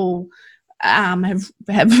people have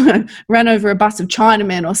run over a bus of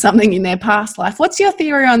Chinamen or something in their past life? What's your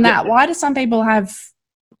theory on that? Why do some people have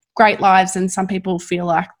great lives and some people feel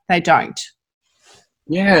like they don't?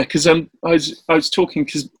 Yeah, because I was talking,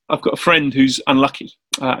 because I've got a friend who's unlucky,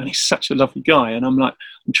 and he's such a lovely guy, and I'm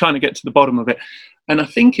trying to get to the bottom of it, and I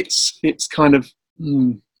think it's kind of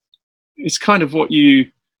what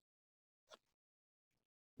you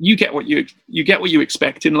get what you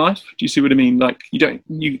expect in life. Do you see what I mean? Like,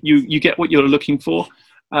 you get what you're looking for,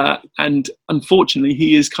 and unfortunately,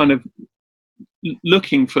 he is kind of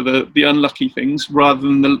looking for the unlucky things rather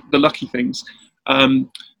than the lucky things.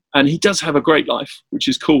 And he does have a great life, which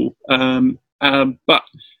is cool. But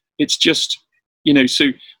it's just, you know, so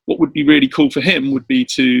what would be really cool for him would be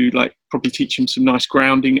to, like, probably teach him some nice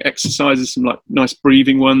grounding exercises, some like nice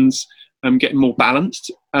breathing ones, get him more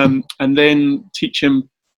balanced, and then teach him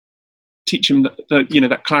that, you know,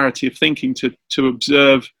 that clarity of thinking to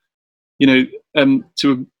observe,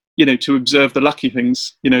 to observe the lucky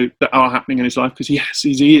things, you know, that are happening in his life, because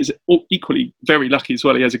he is equally very lucky as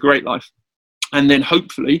well. He has a great life, and then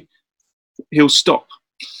hopefully he'll stop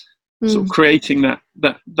sort of creating that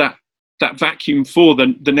vacuum for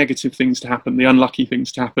the negative things to happen, the unlucky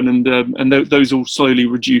things to happen, and those all slowly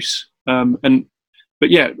reduce. But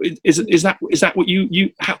yeah, is that what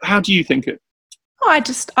you how do you think it?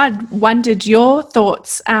 I wondered your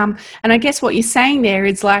thoughts, and I guess what you're saying there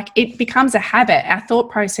is, like, it becomes a habit. Our thought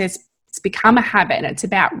process has become a habit, and it's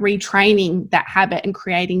about retraining that habit and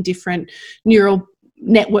creating different neural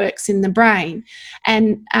networks in the brain.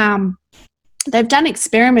 And they've done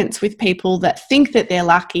experiments with people that think that they're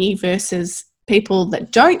lucky versus people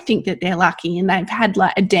that don't think that they're lucky, and they've had,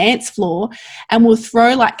 like, a dance floor, and will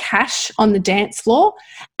throw, like, cash on the dance floor,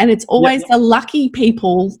 and it's always the lucky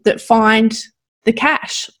people that find the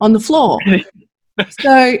cash on the floor.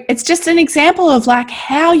 So it's just an example of, like,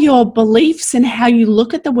 how your beliefs and how you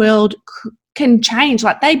look at the world can change.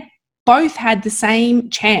 Like, they both had the same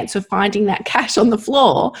chance of finding that cash on the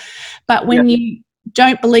floor, but when you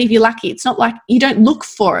don't believe you're lucky, it's not like you don't look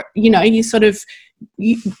for it. You know, you sort of,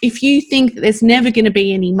 if you think that there's never going to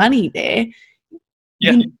be any money there,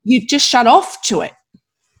 you just shut off to it.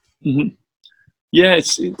 Mm-hmm. Yeah,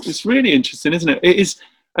 it's really interesting, isn't it? It is.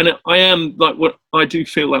 And I am, like, what I do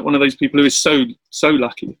feel like one of those people who is so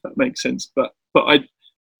lucky, if that makes sense. But I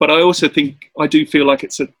also think I do feel like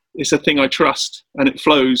it's a thing I trust, and it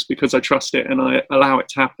flows because I trust it and I allow it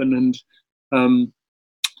to happen. And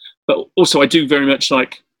but also I do very much,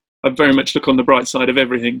 like, I very much look on the bright side of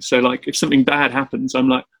everything. So like if something bad happens, I'm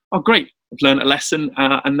like, oh great, I've learned a lesson,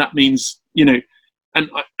 and that means, you know, I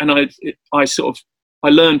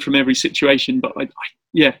learn from every situation. But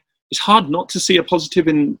yeah, it's hard not to see a positive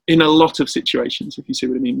in a lot of situations, if you see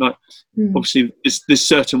what I mean. Like obviously there's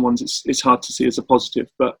certain ones it's hard to see as a positive,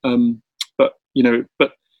 but you know,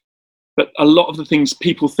 but a lot of the things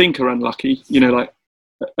people think are unlucky, you know, like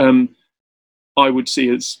I would see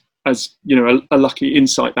as you know, a lucky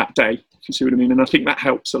insight that day, if you see what I mean. And I think that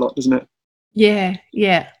helps a lot, doesn't it?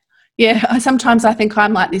 Yeah, sometimes I think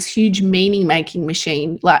I'm like this huge meaning-making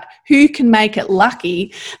machine. Like, who can make it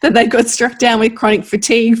lucky that they got struck down with chronic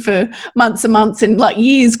fatigue for months and months and like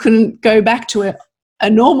years couldn't go back to a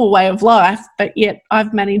normal way of life, but yet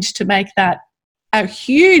I've managed to make that a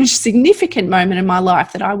huge, significant moment in my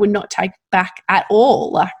life that I would not take back at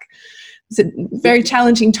all. Like, it's a very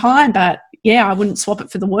challenging time, but yeah, I wouldn't swap it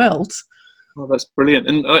for the world. Oh, that's brilliant.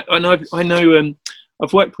 And I know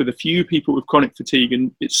I've worked with a few people with chronic fatigue,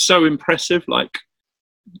 and it's so impressive. Like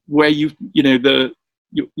where you're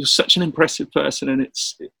such an impressive person, and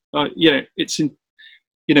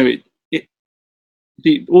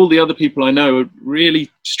all the other people I know really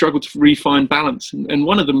struggle to refine balance. And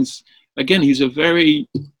one of them is, again, he's a very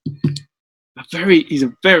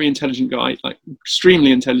intelligent guy, like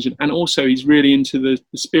extremely intelligent, and also he's really into the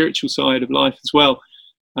spiritual side of life as well,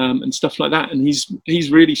 and stuff like that. And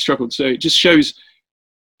he's really struggled. So it just shows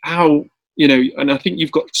how, you know, and I think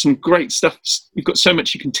you've got some great stuff. You've got so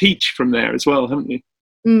much you can teach from there as well, haven't you?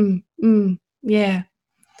 Yeah.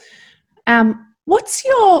 What's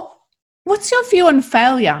your view on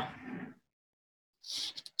failure?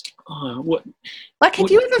 Have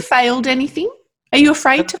you ever failed anything? Are you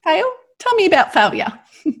afraid to fail? Tell me about failure.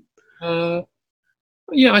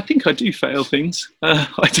 Yeah, I think I do fail things. I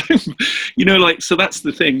don't, you know, like, so that's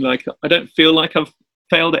the thing. Like, I don't feel like I've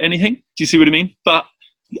failed at anything. Do you see what I mean? But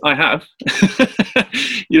I have,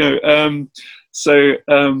 you know.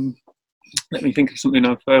 Let me think of something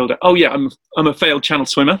I've failed at. Oh yeah, I'm a failed channel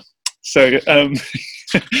swimmer. So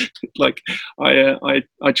like I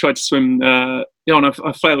tried to swim, and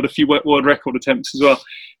I failed a few world record attempts as well.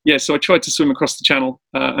 Yeah, so I tried to swim across the channel,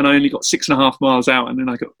 and I only got 6.5 miles out, and then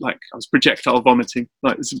I was projectile vomiting.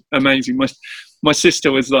 Like, it's amazing. My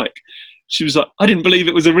sister was like, she was like, I didn't believe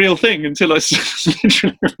it was a real thing until I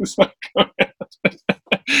literally was like, oh, yeah.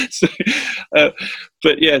 So,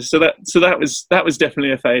 but yeah, so that was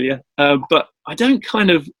definitely a failure. But I don't kind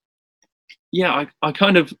of, yeah, I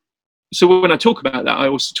kind of. So when I talk about that, I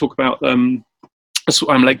also talk about I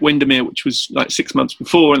swam Lake Windermere, which was like 6 months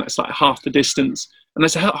before, and that's like half the distance. And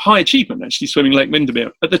that's a high achievement, actually, swimming Lake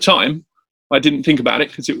Windermere. At the time, I didn't think about it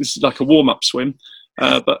because it was like a warm-up swim.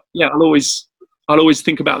 But yeah, I'll always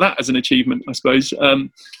think about that as an achievement, I suppose.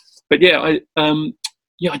 But yeah,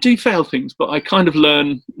 I do fail things, but I kind of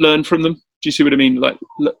learn from them. Do you see what I mean? Like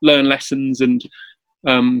learn lessons, and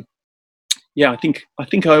yeah, I think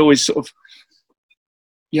I always sort of,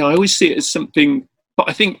 yeah, I always see it as something. But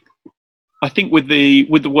I think with the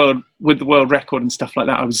world record and stuff like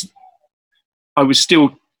that, I was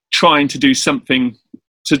still trying to do something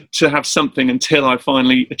to have something until I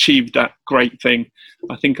finally achieved that great thing.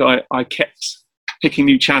 I think I kept picking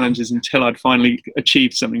new challenges until I'd finally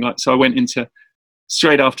achieved something. Like, so I went into,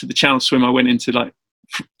 straight after the channel swim, I went into like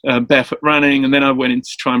barefoot running, and then I went in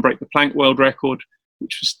to try and break the plank world record,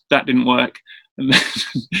 that didn't work. And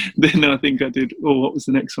then I think I did, what was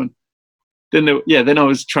the next one? Then I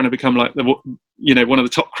was trying to become like one of the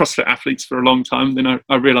top CrossFit athletes for a long time. Then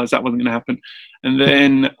I realized that wasn't going to happen. And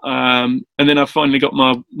then I finally got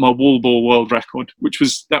my wall ball world record,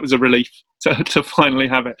 that was a relief to finally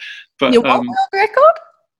have it. But your world record?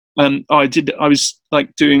 I was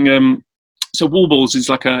like doing, so wall balls is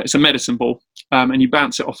like it's a medicine ball, and you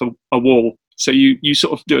bounce it off a wall. So you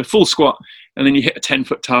sort of do a full squat, and then you hit a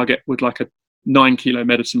 10-foot target with like a 9-kilo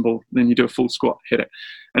medicine ball. And then you do a full squat, hit it.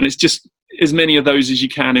 And it's just as many of those as you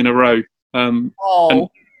can in a row. And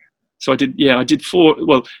so I did 4.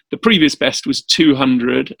 Well, the previous best was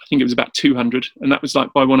 200. I think it was about 200. And that was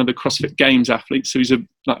like by one of the CrossFit Games athletes. So he's a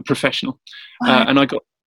professional. Wow. And I got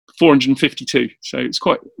 452. So it was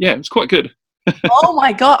quite good. Oh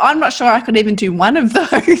my God. I'm not sure I could even do one of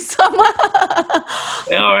those.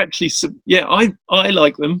 They are actually, I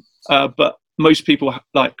like them. But most people,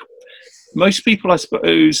 I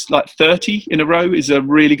suppose, like 30 in a row is a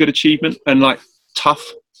really good achievement and like tough.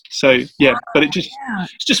 So yeah, but it's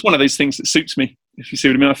just one of those things that suits me, if you see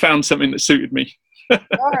what I mean. I found something that suited me.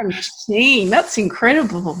 You're a machine. That's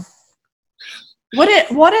incredible.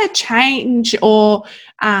 What a change, or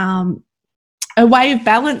a way of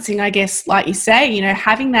balancing, I guess, like you say, you know,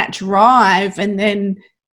 having that drive and then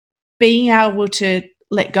being able to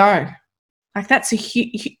let go. Like that's a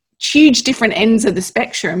huge different ends of the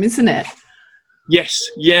spectrum, isn't it? Yes,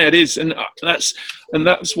 yeah, it is, and that's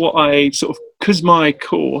what I sort of, because my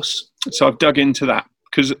course. So I've dug into that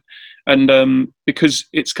because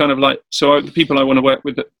it's kind of like, so the people I want to work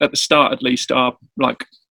with at the start at least are like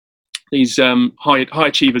these high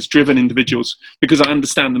achievers, driven individuals, because I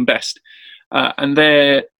understand them best, and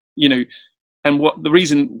they're, you know, and what the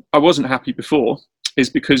reason I wasn't happy before is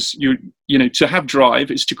because you know, to have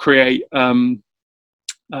drive is to create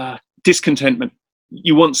discontentment.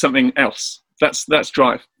 You want something else. That's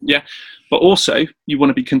drive, yeah. But also you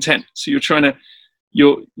want to be content. So you're trying to,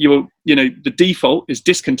 you're you know, the default is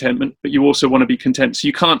discontentment, but you also want to be content. So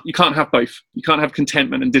you can't have both. You can't have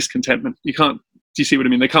contentment and discontentment. You can't. Do you see what I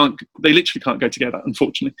mean? They literally can't go together,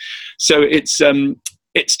 unfortunately. So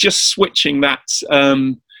it's just switching that.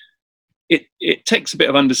 It takes a bit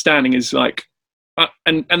of understanding. Is like,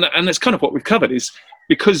 and that's kind of what we've covered. Is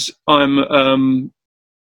because I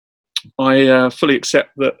fully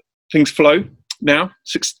accept that things flow now.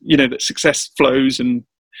 You know, that success flows, and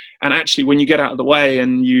actually when you get out of the way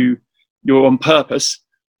and you're on purpose,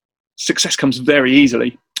 success comes very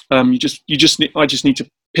easily. I just need to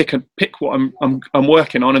pick what I'm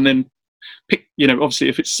working on, and then pick, you know, obviously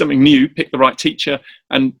if it's something new, pick the right teacher,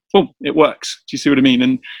 and boom, it works. Do you see what I mean?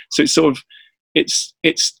 And so it's sort of, it's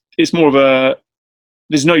more of a,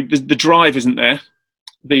 the drive isn't there.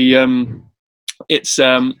 It's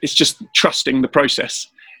just trusting the process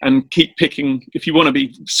and keep picking. If you want to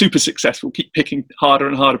be super successful, keep picking harder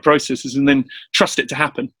and harder processes, and then trust it to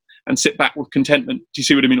happen and sit back with contentment. Do you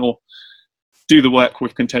see what I mean? Or do the work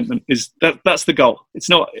with contentment. That's the goal. It's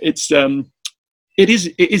not, it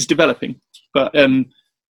is developing, but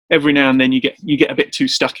every now and then you get a bit too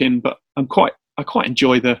stuck in, but I quite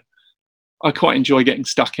enjoy getting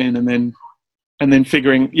stuck in, and then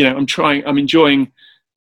figuring, you know, I'm enjoying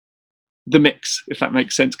the mix, if that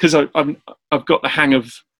makes sense, because I've got the hang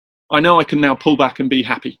of, I know I can now pull back and be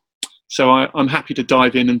happy. So I'm happy to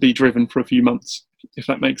dive in and be driven for a few months, if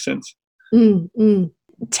that makes sense.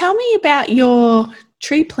 Tell me about your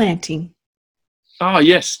tree planting. Oh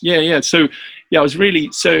yes, yeah. So yeah, I was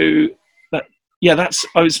really, so that, yeah, that's,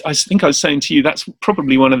 I think I was saying to you, that's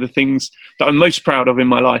probably one of the things that I'm most proud of in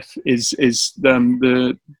my life is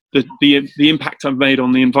the impact I've made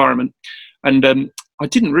on the environment. And I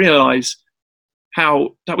didn't realize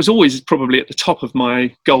how that was always probably at the top of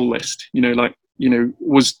my goal list, you know, like, you know,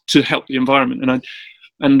 was to help the environment.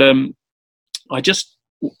 And I just,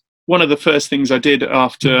 one of the first things I did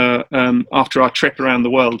after our trip around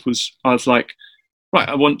the world was, I was like, right,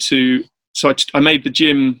 I want to, so I made the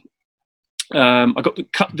gym, I got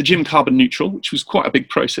the gym carbon neutral, which was quite a big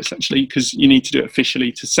process actually, because you need to do it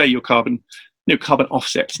officially to say you're carbon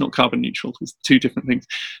offset. It's not carbon neutral. It's two different things.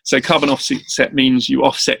 So carbon offset means you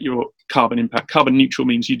offset your carbon impact. Carbon neutral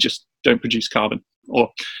means you just don't produce carbon, or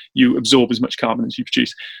you absorb as much carbon as you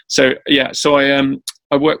produce. So yeah, so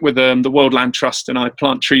I work with the World Land Trust, and I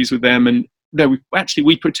plant trees with them. And no,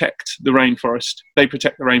 we protect the rainforest. They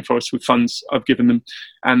protect the rainforest with funds I've given them,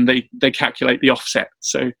 and they calculate the offset.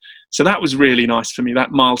 So that was really nice for me,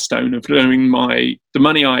 that milestone of knowing the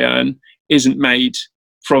money I earn isn't made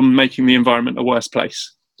from making the environment a worse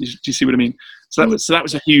place. Do you see what I mean? So that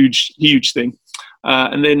was a huge thing.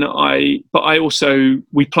 And then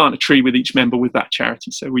we plant a tree with each member with that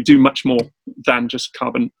charity. So we do much more than just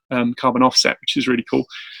carbon offset, which is really cool.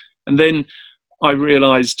 And then I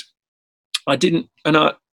realized I didn't, and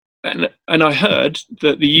I heard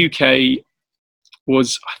that the UK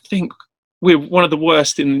was, I think we're one of the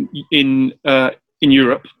worst in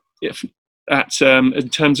Europe in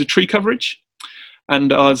terms of tree coverage.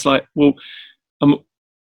 And I was like, well, I'm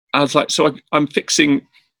fixing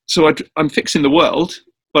the world,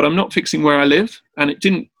 but I'm not fixing where I live, and it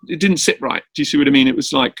didn't sit right. Do you see what I mean? It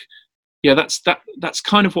was like, yeah, that's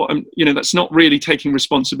kind of what I'm, you know, that's not really taking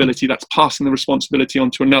responsibility. That's passing the responsibility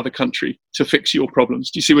onto another country to fix your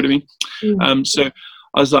problems. Do you see what I mean? So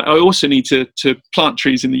I was like, I also need to plant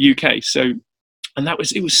trees in the UK. So, and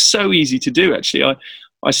it was so easy to do actually.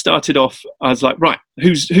 I started off, I was like, right,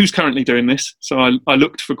 who's currently doing this? So I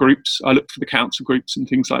looked for groups, I looked for the council groups and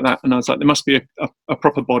things like that. And I was like, there must be a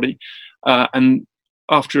proper body. And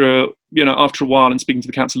after a while and speaking to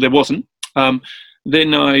the council, there wasn't.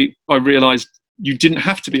 Then I realized you didn't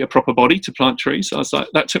have to be a proper body to plant trees. So I was like,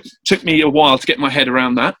 that took me a while to get my head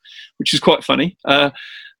around that, which is quite funny. I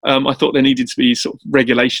thought there needed to be sort of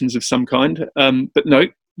regulations of some kind. But no,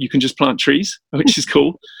 you can just plant trees, which is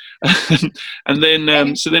cool. And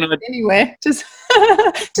then so then anywhere, just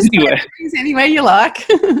anywhere. Anywhere you like.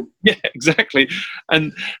 Yeah, exactly.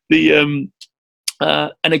 And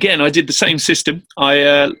And again, I did the same system.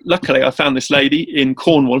 Luckily, I found this lady in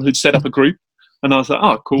Cornwall who'd set up a group, and I was like,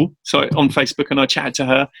 "Oh, cool!" So on Facebook, and I chatted to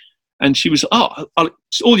her, and she was,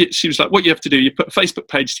 she was like, "What you have to do, you put a Facebook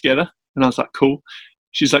page together," and I was like, "Cool."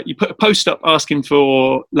 She's like, "You put a post up asking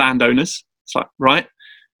for landowners." It's like, right.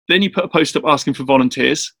 Then you put a post up asking for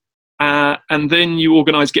volunteers, and then you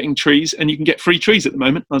organise getting trees, and you can get free trees at the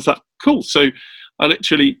moment. I was like, "Cool." So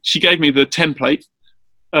she gave me the template.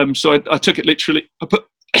 So I took it literally. I put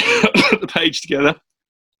the page together.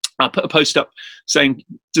 I put a post up saying,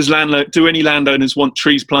 "Do any landowners want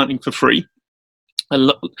trees planting for free?"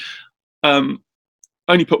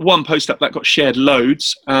 Only put one post up that got shared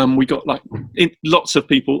loads. We got lots of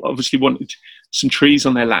people obviously wanted some trees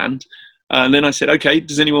on their land, and then I said, "Okay,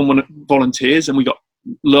 does anyone want volunteers?" And we got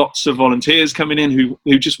lots of volunteers coming in who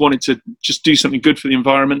just wanted to just do something good for the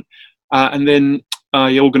environment. And then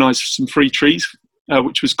I organised some free trees.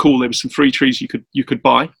 Which was cool. There were some free trees you could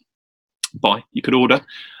buy, you could order,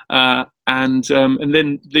 and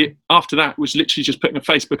then after that was literally just putting a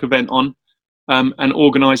Facebook event on, and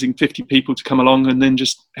organising 50 people to come along, and then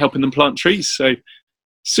just helping them plant trees. So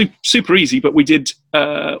super easy. But we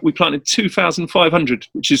planted 2,500,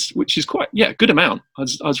 which is quite a good amount. I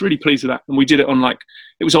was really pleased with that, and we did it on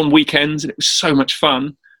it was on weekends, and it was so much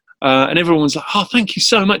fun. And everyone was like, "Oh, thank you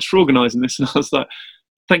so much for organising this," and I was like,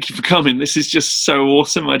 "Thank you for coming. This is just so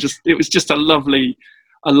awesome." It was just a lovely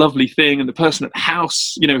thing. And the person at the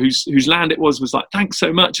house, whose land it was like, "Thanks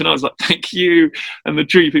so much." And I was like, "Thank you." And the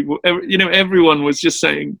tree people, everyone was just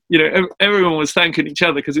saying, everyone was thanking each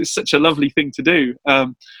other because it's such a lovely thing to do.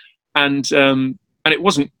 And it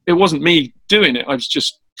wasn't me doing it. I was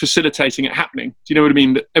just facilitating it happening. Do you know what I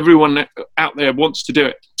mean? That everyone out there wants to do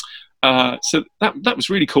it. So that was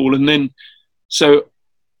really cool. And then, so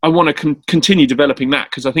I want to continue developing that,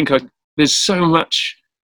 because I think there's so much.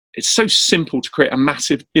 It's so simple to create a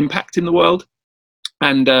massive impact in the world,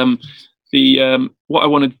 and what I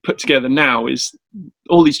want to put together now is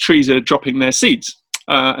all these trees are dropping their seeds,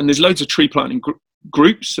 and there's loads of tree planting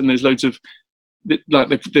groups, and there's loads of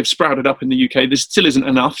they've sprouted up in the UK. There still isn't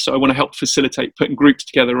enough, so I want to help facilitate putting groups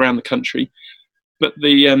together around the country. But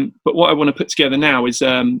what I want to put together now is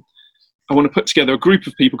I want to put together a group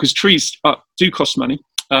of people, because trees do cost money.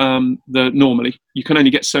 Normally you can only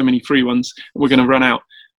get so many free ones, and we're going to run out.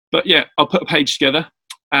 But yeah, I'll put a page together,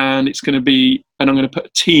 and I'm going to put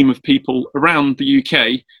a team of people around the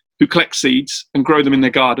UK who collect seeds and grow them in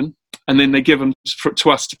their garden, and then they give them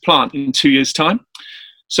to us to plant in 2 years' time.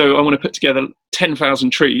 So I want to put together 10,000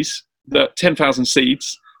 trees, 10,000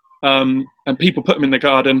 seeds, and people put them in their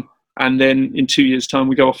garden, and then in 2 years' time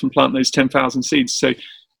we go off and plant those 10,000 seeds. So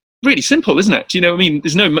really simple, isn't it? Do you know what I mean?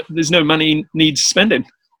 There's no money needs spending.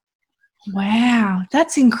 Wow,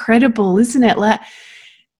 that's incredible, isn't it?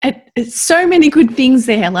 It's so many good things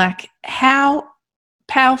there, like how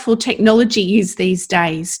powerful technology is these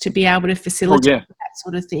days to be able to facilitate that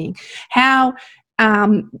sort of thing. How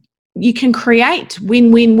you can create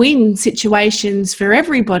win-win-win situations for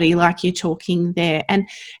everybody, like you're talking there, and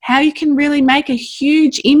how you can really make a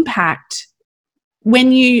huge impact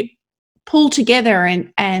when you pull together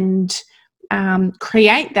and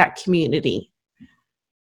create that community.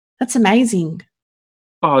 That's amazing.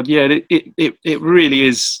 Oh yeah, it really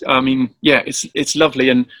is. I mean, yeah, it's lovely,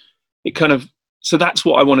 and it kind of, so that's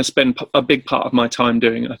what I want to spend a big part of my time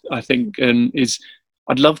doing, I think, and is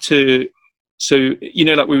I'd love to. So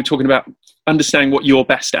like we were talking about, understanding what you're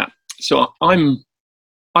best at. So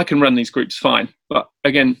I can run these groups fine, but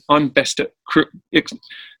again, I'm best at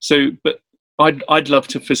but I'd love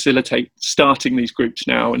to facilitate starting these groups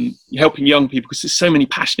now and helping young people, because there's so many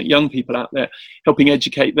passionate young people out there, helping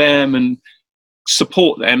educate them and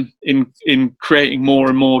support them in creating more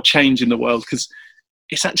and more change in the world. Because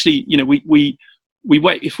it's actually, we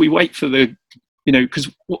wait for the,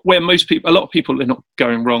 because where a lot of people are not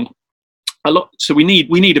going wrong so we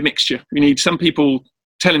need a mixture. We need some people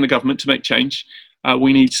telling the government to make change.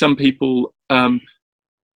 We need some people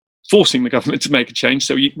forcing the government to make a change.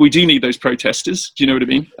 So we do need those protesters. Do you know what I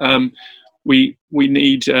mean? We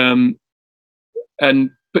need,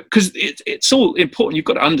 but because it's all important, you've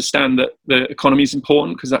got to understand that the economy is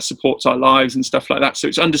important, because that supports our lives and stuff like that. So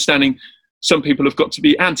it's understanding some people have got to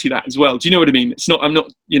be anti that as well. Do you know what I mean? It's not, I'm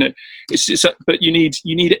not, but you need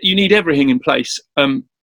everything in place.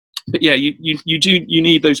 But yeah, you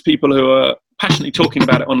need those people who are passionately talking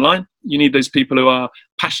about it online. You need those people who are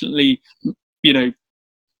passionately,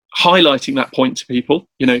 highlighting that point to people.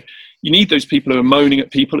 You need those people who are moaning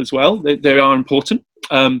at people as well. They are important.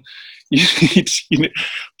 But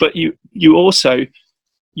you also,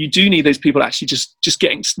 you do need those people actually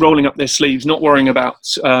just rolling up their sleeves, not worrying about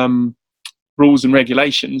rules and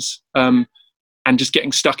regulations, and just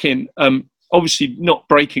getting stuck in. Obviously not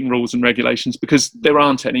breaking rules and regulations, because there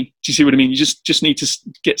aren't any. Do you see what I mean? You just need to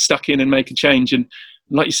get stuck in and make a change. And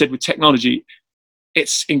like you said, with technology,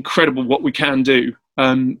 it's incredible what we can do.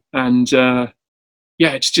 It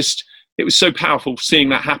was so powerful seeing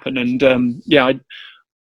that happen. And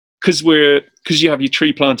because you have your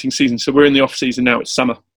tree planting season, so we're in the off season now. It's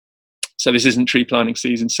summer, so this isn't tree planting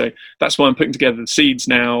season. So that's why I'm putting together the seeds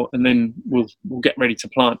now, and then we'll get ready to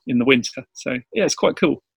plant in the winter. So yeah, it's quite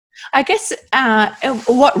cool. I guess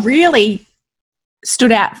what really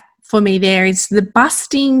stood out for me there is the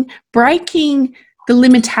breaking the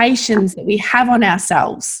limitations that we have on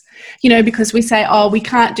ourselves, because we say, oh, we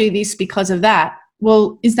can't do this because of that.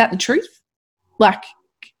 Well, is that the truth? Like,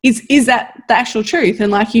 is that the actual truth?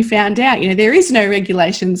 And like you found out, there is no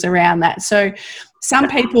regulations around that. So some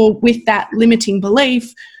people with that limiting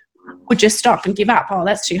belief would just stop and give up. Oh,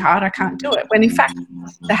 that's too hard, I can't do it. When in fact,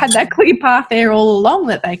 they had that clear path there all along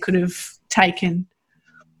that they could have taken.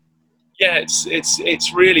 Yeah,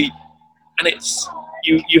 it's really, and it's,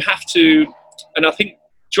 you have to, and I think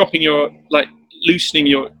dropping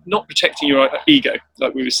loosening not protecting your ego,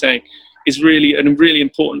 like we were saying, is really a really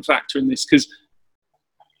important factor in this. Because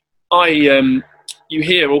you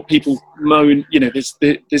hear all people moan,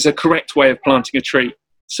 there's a correct way of planting a tree.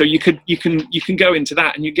 So you can go into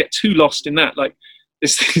that, and you get too lost in that. Like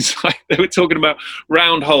there's things like they were talking about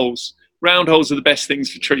round holes. Round holes are the best things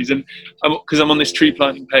for trees. And because I'm on this tree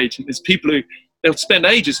planting page, and there's people who they'll spend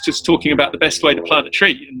ages just talking about the best way to plant a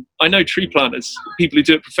tree. And I know tree planters, people who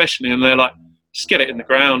do it professionally, and they're like, just get it in the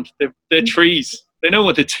ground. They're trees. They know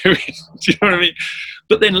what they're doing. Do you know what I mean?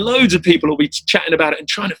 But then loads of people will be chatting about it and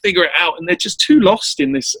trying to figure it out, and they're just too lost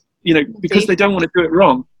in this, because they don't want to do it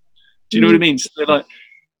wrong. Do you know what I mean? So they're like,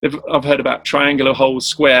 I've heard about triangular holes,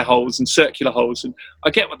 square holes, and circular holes, and I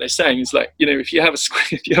get what they're saying. It's like, if you have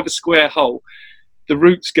a square hole, the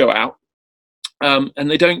roots go out, and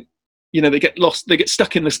they don't, they get lost. They get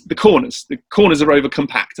stuck in the corners. The corners are over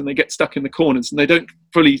compact, and they get stuck in the corners, and they don't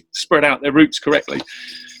fully spread out their roots correctly.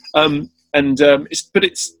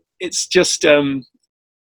 It's just.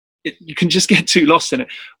 You can just get too lost in it.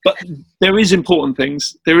 But there is important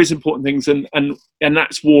things, and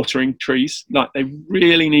that's watering trees. Like, they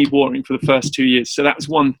really need watering for the first 2 years. So that's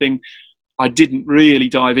one thing I didn't really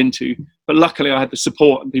dive into. But luckily I had the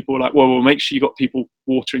support, and people were like, well, make sure you got people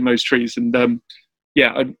watering those trees. And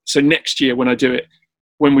so next year when I do it,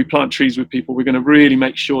 when we plant trees with people, we're going to really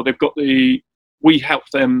make sure they've got we help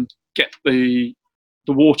them get the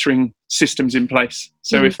watering systems in place.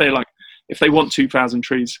 So if they want 2,000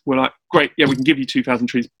 trees, we're like, great, yeah, we can give you 2,000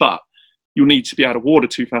 trees, but you'll need to be able to water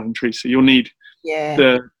 2,000 trees. So you'll need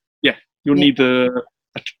need a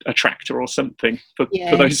tractor or something for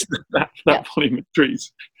those that volume of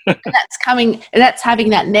trees. That's having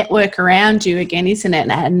that network around you again, isn't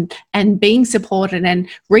it? And being supported and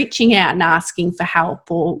reaching out and asking for help,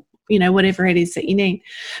 or whatever it is that you need.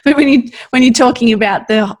 But when you're talking about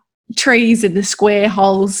the trees and the square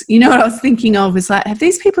holes, what I was thinking of was like, have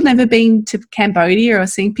these people never been to Cambodia or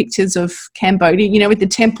seen pictures of Cambodia, with the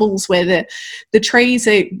temples where the trees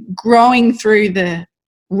are growing through the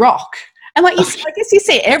rock? And I guess you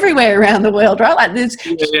see it everywhere around the world, right? Like there's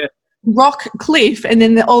rock cliff, and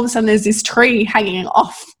then all of a sudden there's this tree hanging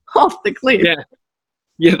off the cliff.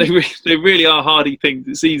 Yeah, they really are hardy things.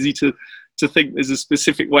 It's easy to think there's a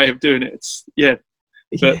specific way of doing it.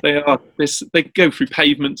 But they go through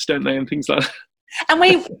pavements, don't they, and things like that. And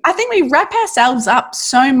I think we wrap ourselves up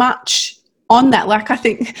so much on that. Like, I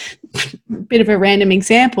think, a bit of a random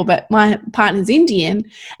example, but my partner's Indian,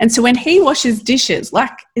 and so when he washes dishes,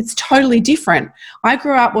 like, it's totally different. I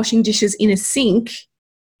grew up washing dishes in a sink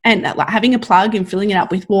and like having a plug and filling it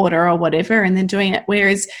up with water or whatever, and then doing it.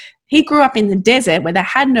 Whereas he grew up in the desert where they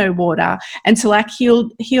had no water, and so like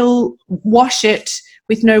he'll wash it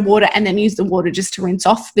with no water and then use the water just to rinse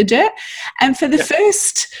off the dirt. And for the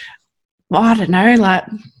first, I don't know, like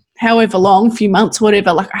however long, few months,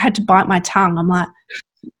 whatever, like I had to bite my tongue. I'm like,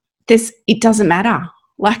 it doesn't matter.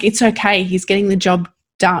 Like, it's okay. He's getting the job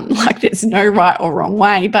done. Like, there's no right or wrong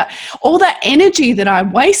way. But all that energy that I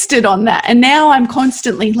wasted on that, and now I'm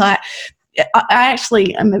constantly like, I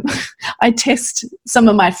test some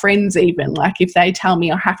of my friends, even like if they tell me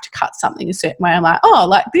I have to cut something a certain way, I'm like, oh,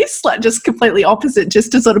 like this, like just completely opposite,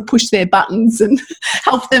 just to sort of push their buttons and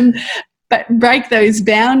help them break those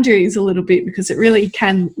boundaries a little bit, because it really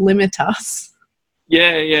can limit us.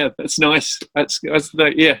 Yeah, that's nice.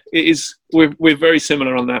 It is. We're very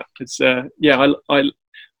similar on that. It's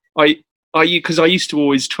because I used to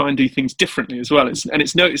always try and do things differently as well.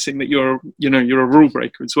 It's noticing that you're a rule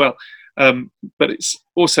breaker as well. But it's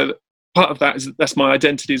also part of that is that's my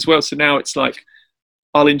identity as well. So now it's like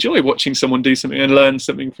I'll enjoy watching someone do something and learn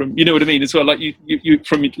something from, you know what I mean, as well. Like you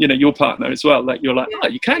from, you know, your partner as well. Like you're like, oh,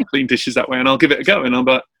 you can clean dishes that way, and I'll give it a go. And I'm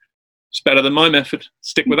like, it's better than my method.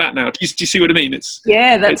 Stick with that now. Do you see what I mean? That's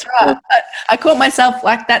right. I caught myself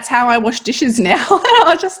like, that's how I wash dishes now. I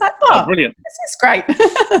was just like, oh, brilliant. This is great.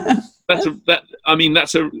 That's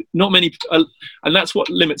not many, and that's what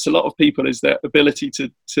limits a lot of people, is their ability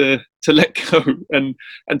to let go and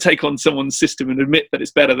take on someone's system and admit that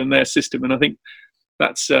it's better than their system. And I think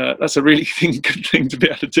that's a really good thing to be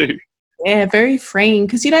able to do. Yeah, very freeing,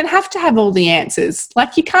 because you don't have to have all the answers.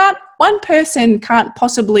 Like one person can't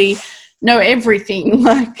possibly know everything.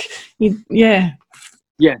 Like, yeah.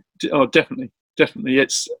 Yeah. Oh, definitely.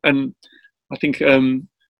 And I think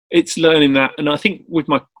it's learning that. And I think with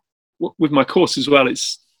my course as well,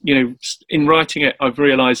 it's, you know, in writing it, I've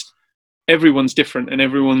realized everyone's different and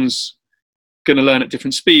everyone's going to learn at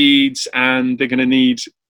different speeds, and they're going to need,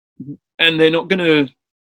 and they're not going to,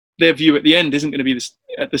 their view at the end isn't going to be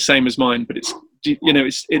the same as mine, but it's, you know,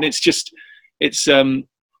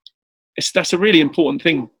 that's a really important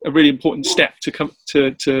thing, a really important step to come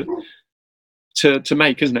to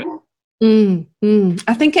make, isn't it?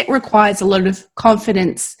 I think it requires a lot of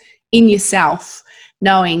confidence in yourself,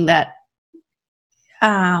 knowing that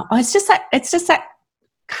it's just that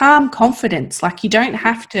calm confidence. Like, you don't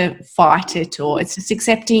have to fight it, or it's just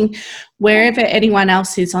accepting wherever anyone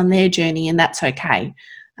else is on their journey, and that's okay.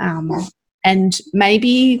 And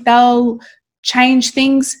maybe they'll change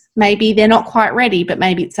things. Maybe they're not quite ready, but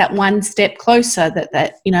maybe it's that one step closer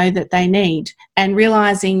that you know that they need. And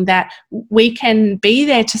realizing that we can be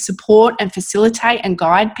there to support and facilitate and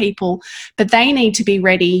guide people, but they need to be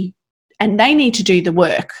ready and they need to do the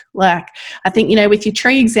work. Like, I think, you know, with your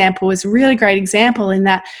tree example is a really great example, in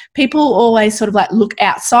that people always sort of like look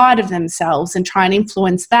outside of themselves and try and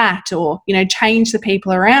influence that, or, you know, change the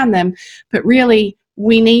people around them. But really,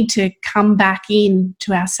 we need to come back in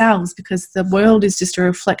to ourselves, because the world is just a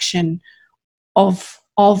reflection of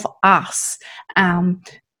us.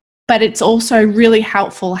 But it's also really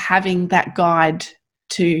helpful having that guide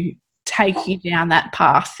to take you down that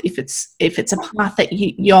path if it's a path that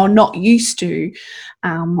you're not used to.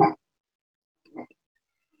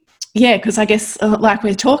 Because I guess, like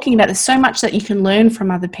we're talking about, there's so much that you can learn from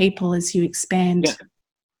other people as you expand,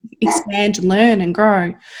 learn and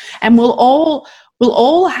grow. And we'll all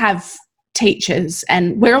have teachers,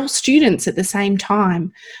 and we're all students at the same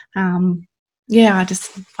time. I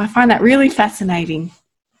find that really fascinating.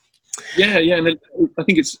 Yeah, and I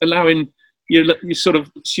think it's allowing you're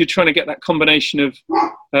trying to get that combination of.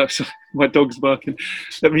 Sorry, my dog's barking.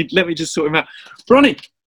 Let me just sort him out. Ronnie,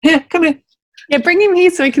 here, come here. Yeah, bring him here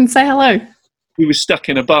so he can say hello. He was stuck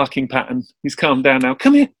in a barking pattern. He's calmed down now.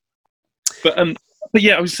 Come here. But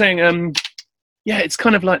yeah, I was saying, it's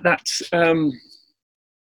kind of like that.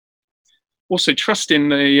 Also trusting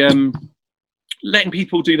the letting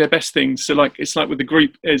people do their best things. So like, it's like with the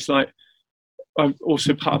group, is like, I'm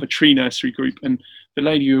also part of a tree nursery group, and the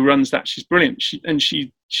lady who runs that, she's brilliant.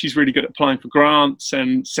 She's really good at applying for grants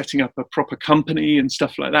and setting up a proper company and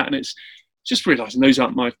stuff like that. And it's just realizing those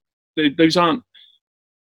aren't they're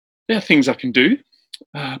things I can do,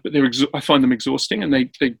 but I find them exhausting, and they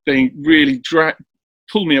really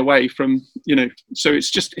pull me away from, you know. So it's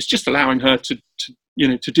just allowing her to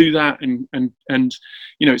do that, and you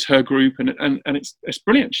know, it's her group, and it's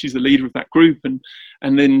brilliant. She's the leader of that group, and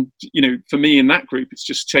then, you know, for me in that group, it's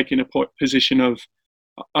just taking a position of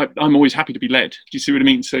I'm always happy to be led. Do you see what I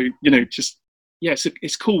mean? So, you know,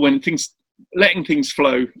 it's cool when letting things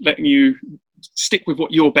flow, letting you stick with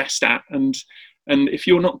what you're best at, and if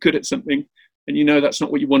you're not good at something and you know that's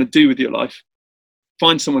not what you want to do with your life,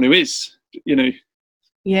 find someone who is, you know.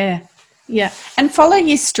 Yeah, and follow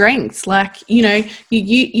your strengths. Like, you know,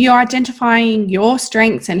 you're identifying your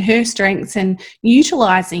strengths and her strengths and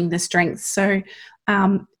utilising the strengths. So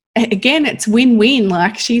again, it's win-win.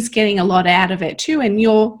 Like, she's getting a lot out of it too, and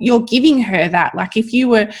you're giving her that. Like, if you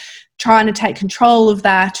were trying to take control of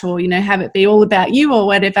that, or, you know, have it be all about you or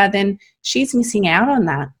whatever, then she's missing out on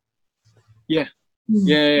that.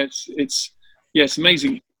 It's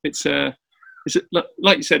amazing. It's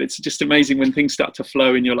like you said, it's just amazing when things start to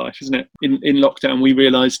flow in your life, isn't it? In lockdown, we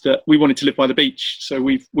realised that we wanted to live by the beach, so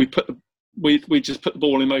we just put the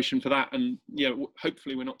ball in motion for that, and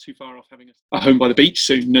hopefully we're not too far off having a home by the beach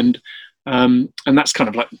soon, and that's kind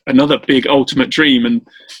of like another big ultimate dream, and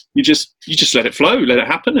you just let it flow, let it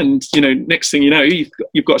happen, and, you know, next thing you know,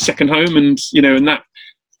 you've got a second home, and, you know,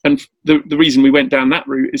 and the reason we went down that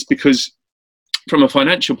route is because, from a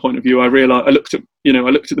financial point of view, I realised I looked at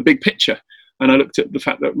the big picture, and I looked at the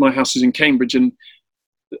fact that my house is in Cambridge, and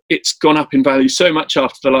it's gone up in value so much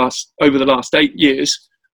over the last 8 years,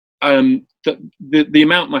 that the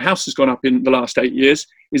amount my house has gone up in the last 8 years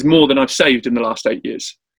is more than I've saved in the last 8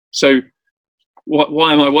 years. So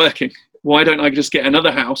why am I working? Why don't I just get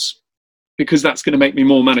another house? Because that's going to make me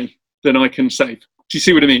more money than I can save. Do you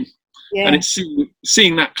see what I mean? Yeah. And it's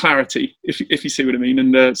seeing that clarity, if you see what I mean.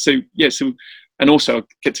 And and also I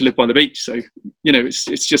get to live by the beach. So,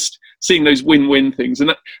 it's just seeing those win-win things.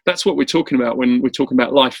 And that's what we're talking about when we're talking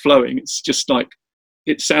about life flowing. It's just like,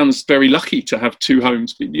 it sounds very lucky to have 2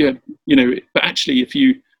 homes, but but actually if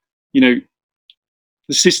the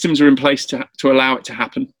systems are in place to allow it to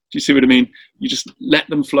happen. Do you see what I mean? You just let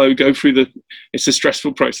them flow, it's a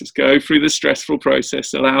stressful process. Go through the stressful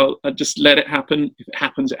process, just let it happen. If it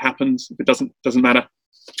happens, it happens. If it doesn't matter.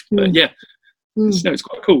 But it's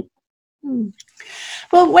quite cool.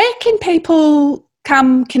 Well, where can people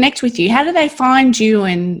come connect with you? How do they find you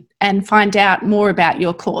and find out more about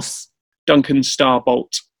your course?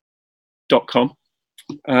 DuncanStarbolt.com.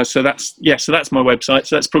 So that's my website.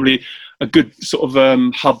 So that's probably a good sort of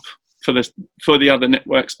hub for the other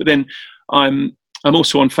networks. But then I'm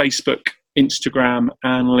also on Facebook, Instagram,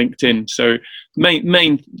 and LinkedIn. So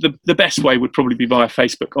the best way would probably be via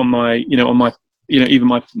Facebook on my even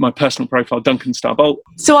my personal profile, Duncan Starbolt.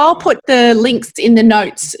 So I'll put the links in the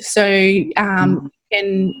notes, so you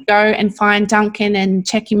can go and find Duncan and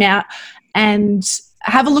check him out and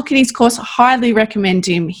have a look at his course. I highly recommend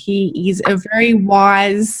him. He is a very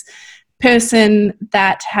wise person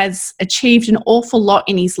that has achieved an awful lot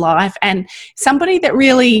in his life and somebody that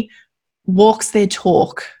really walks their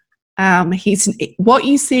talk. What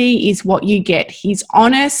you see is what you get. He's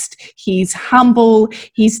honest, he's humble,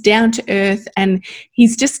 he's down to earth, and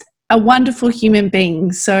he's just a wonderful human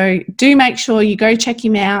being. So do make sure you go check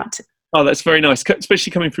him out. Oh, that's very nice,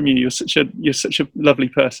 especially coming from you. You're such a lovely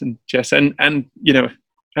person, Jess, and a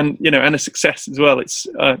success as well. It's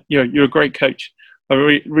you're a great coach. I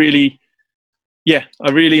really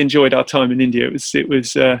enjoyed our time in India. It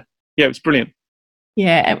was brilliant.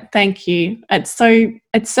 Yeah, thank you. It's so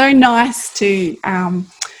nice to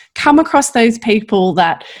come across those people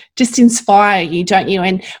that just inspire you, don't you?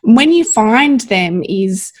 And when you find them,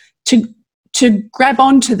 is to grab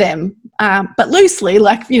onto them, but loosely,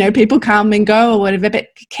 like, people come and go or whatever, but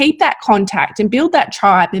keep that contact and build that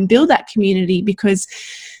tribe and build that community, because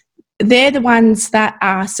they're the ones that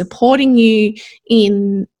are supporting you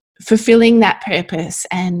in fulfilling that purpose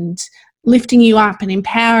and lifting you up and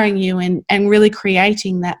empowering you and really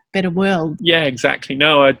creating that better world. Yeah, exactly.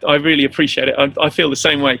 No, I really appreciate it. I feel the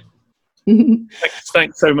same way.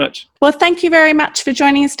 Thanks so much. Well, thank you very much for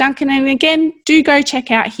joining us, Duncan. And again, do go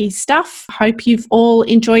check out his stuff. Hope you've all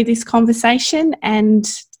enjoyed this conversation and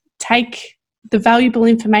take the valuable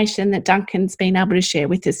information that Duncan's been able to share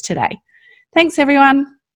with us today. Thanks, everyone.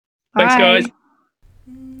 Thanks, guys.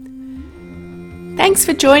 Thanks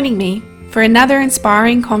for joining me for another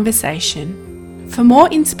inspiring conversation. For more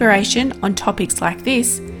inspiration on topics like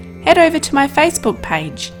this, head over to my Facebook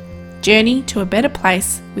page, Journey to a Better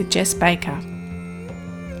Place with Jess Baker.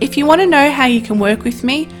 If you want to know how you can work with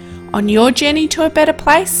me on your journey to a better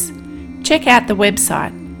place, check out the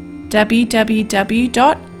website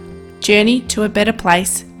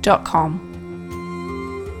www.journeytoabetterplace.com.